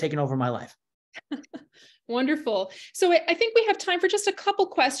some ways taken over my life. Wonderful. So I think we have time for just a couple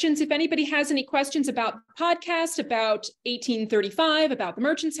questions. If anybody has any questions about the podcast, about 1835, about the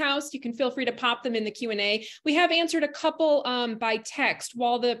Merchant's House, you can feel free to pop them in the Q&A. We have answered a couple by text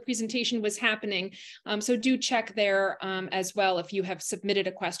while the presentation was happening. So do check there as well if you have submitted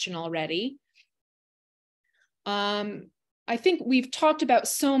a question already. I think we've talked about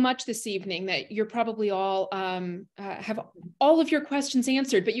so much this evening that you're probably all have all of your questions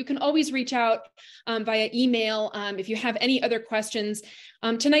answered, but you can always reach out via email if you have any other questions.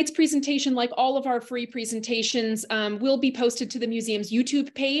 Tonight's presentation, like all of our free presentations, will be posted to the museum's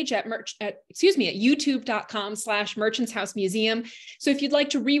YouTube page at youtube.com/merchantshousemuseum. So if you'd like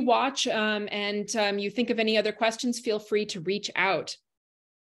to rewatch and you think of any other questions, feel free to reach out.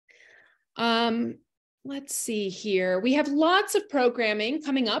 Let's see here. We have lots of programming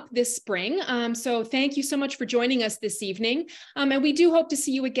coming up this spring. So thank you so much for joining us this evening. And we do hope to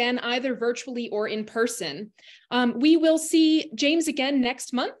see you again, either virtually or in person. We will see James again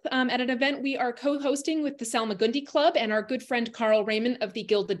next month at an event we are co-hosting with the Salmagundi Club and our good friend Carl Raymond of the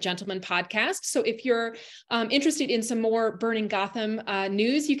Gilded Gentleman podcast. So if you're interested in some more Burning Gotham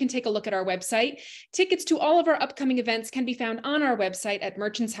news, you can take a look at our website. Tickets to all of our upcoming events can be found on our website at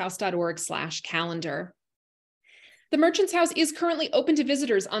merchantshouse.org/calendar. The Merchants House is currently open to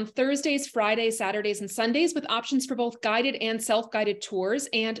visitors on Thursdays, Fridays, Saturdays, and Sundays with options for both guided and self-guided tours.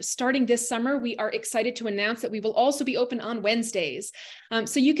 And starting this summer, we are excited to announce that we will also be open on Wednesdays.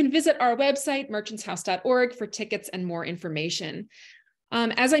 So you can visit our website, merchantshouse.org, for tickets and more information.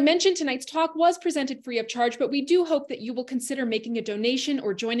 As I mentioned, tonight's talk was presented free of charge, but we do hope that you will consider making a donation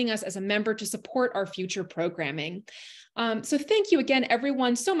or joining us as a member to support our future programming. So thank you again,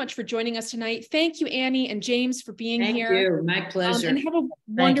 everyone, so much for joining us tonight. Thank you, Annie and James, for being here. Thank you. My pleasure. And have a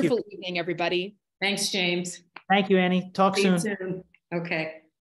wonderful evening, everybody. Thanks, James. Thank you, Annie. Talk See you soon. soon. Okay.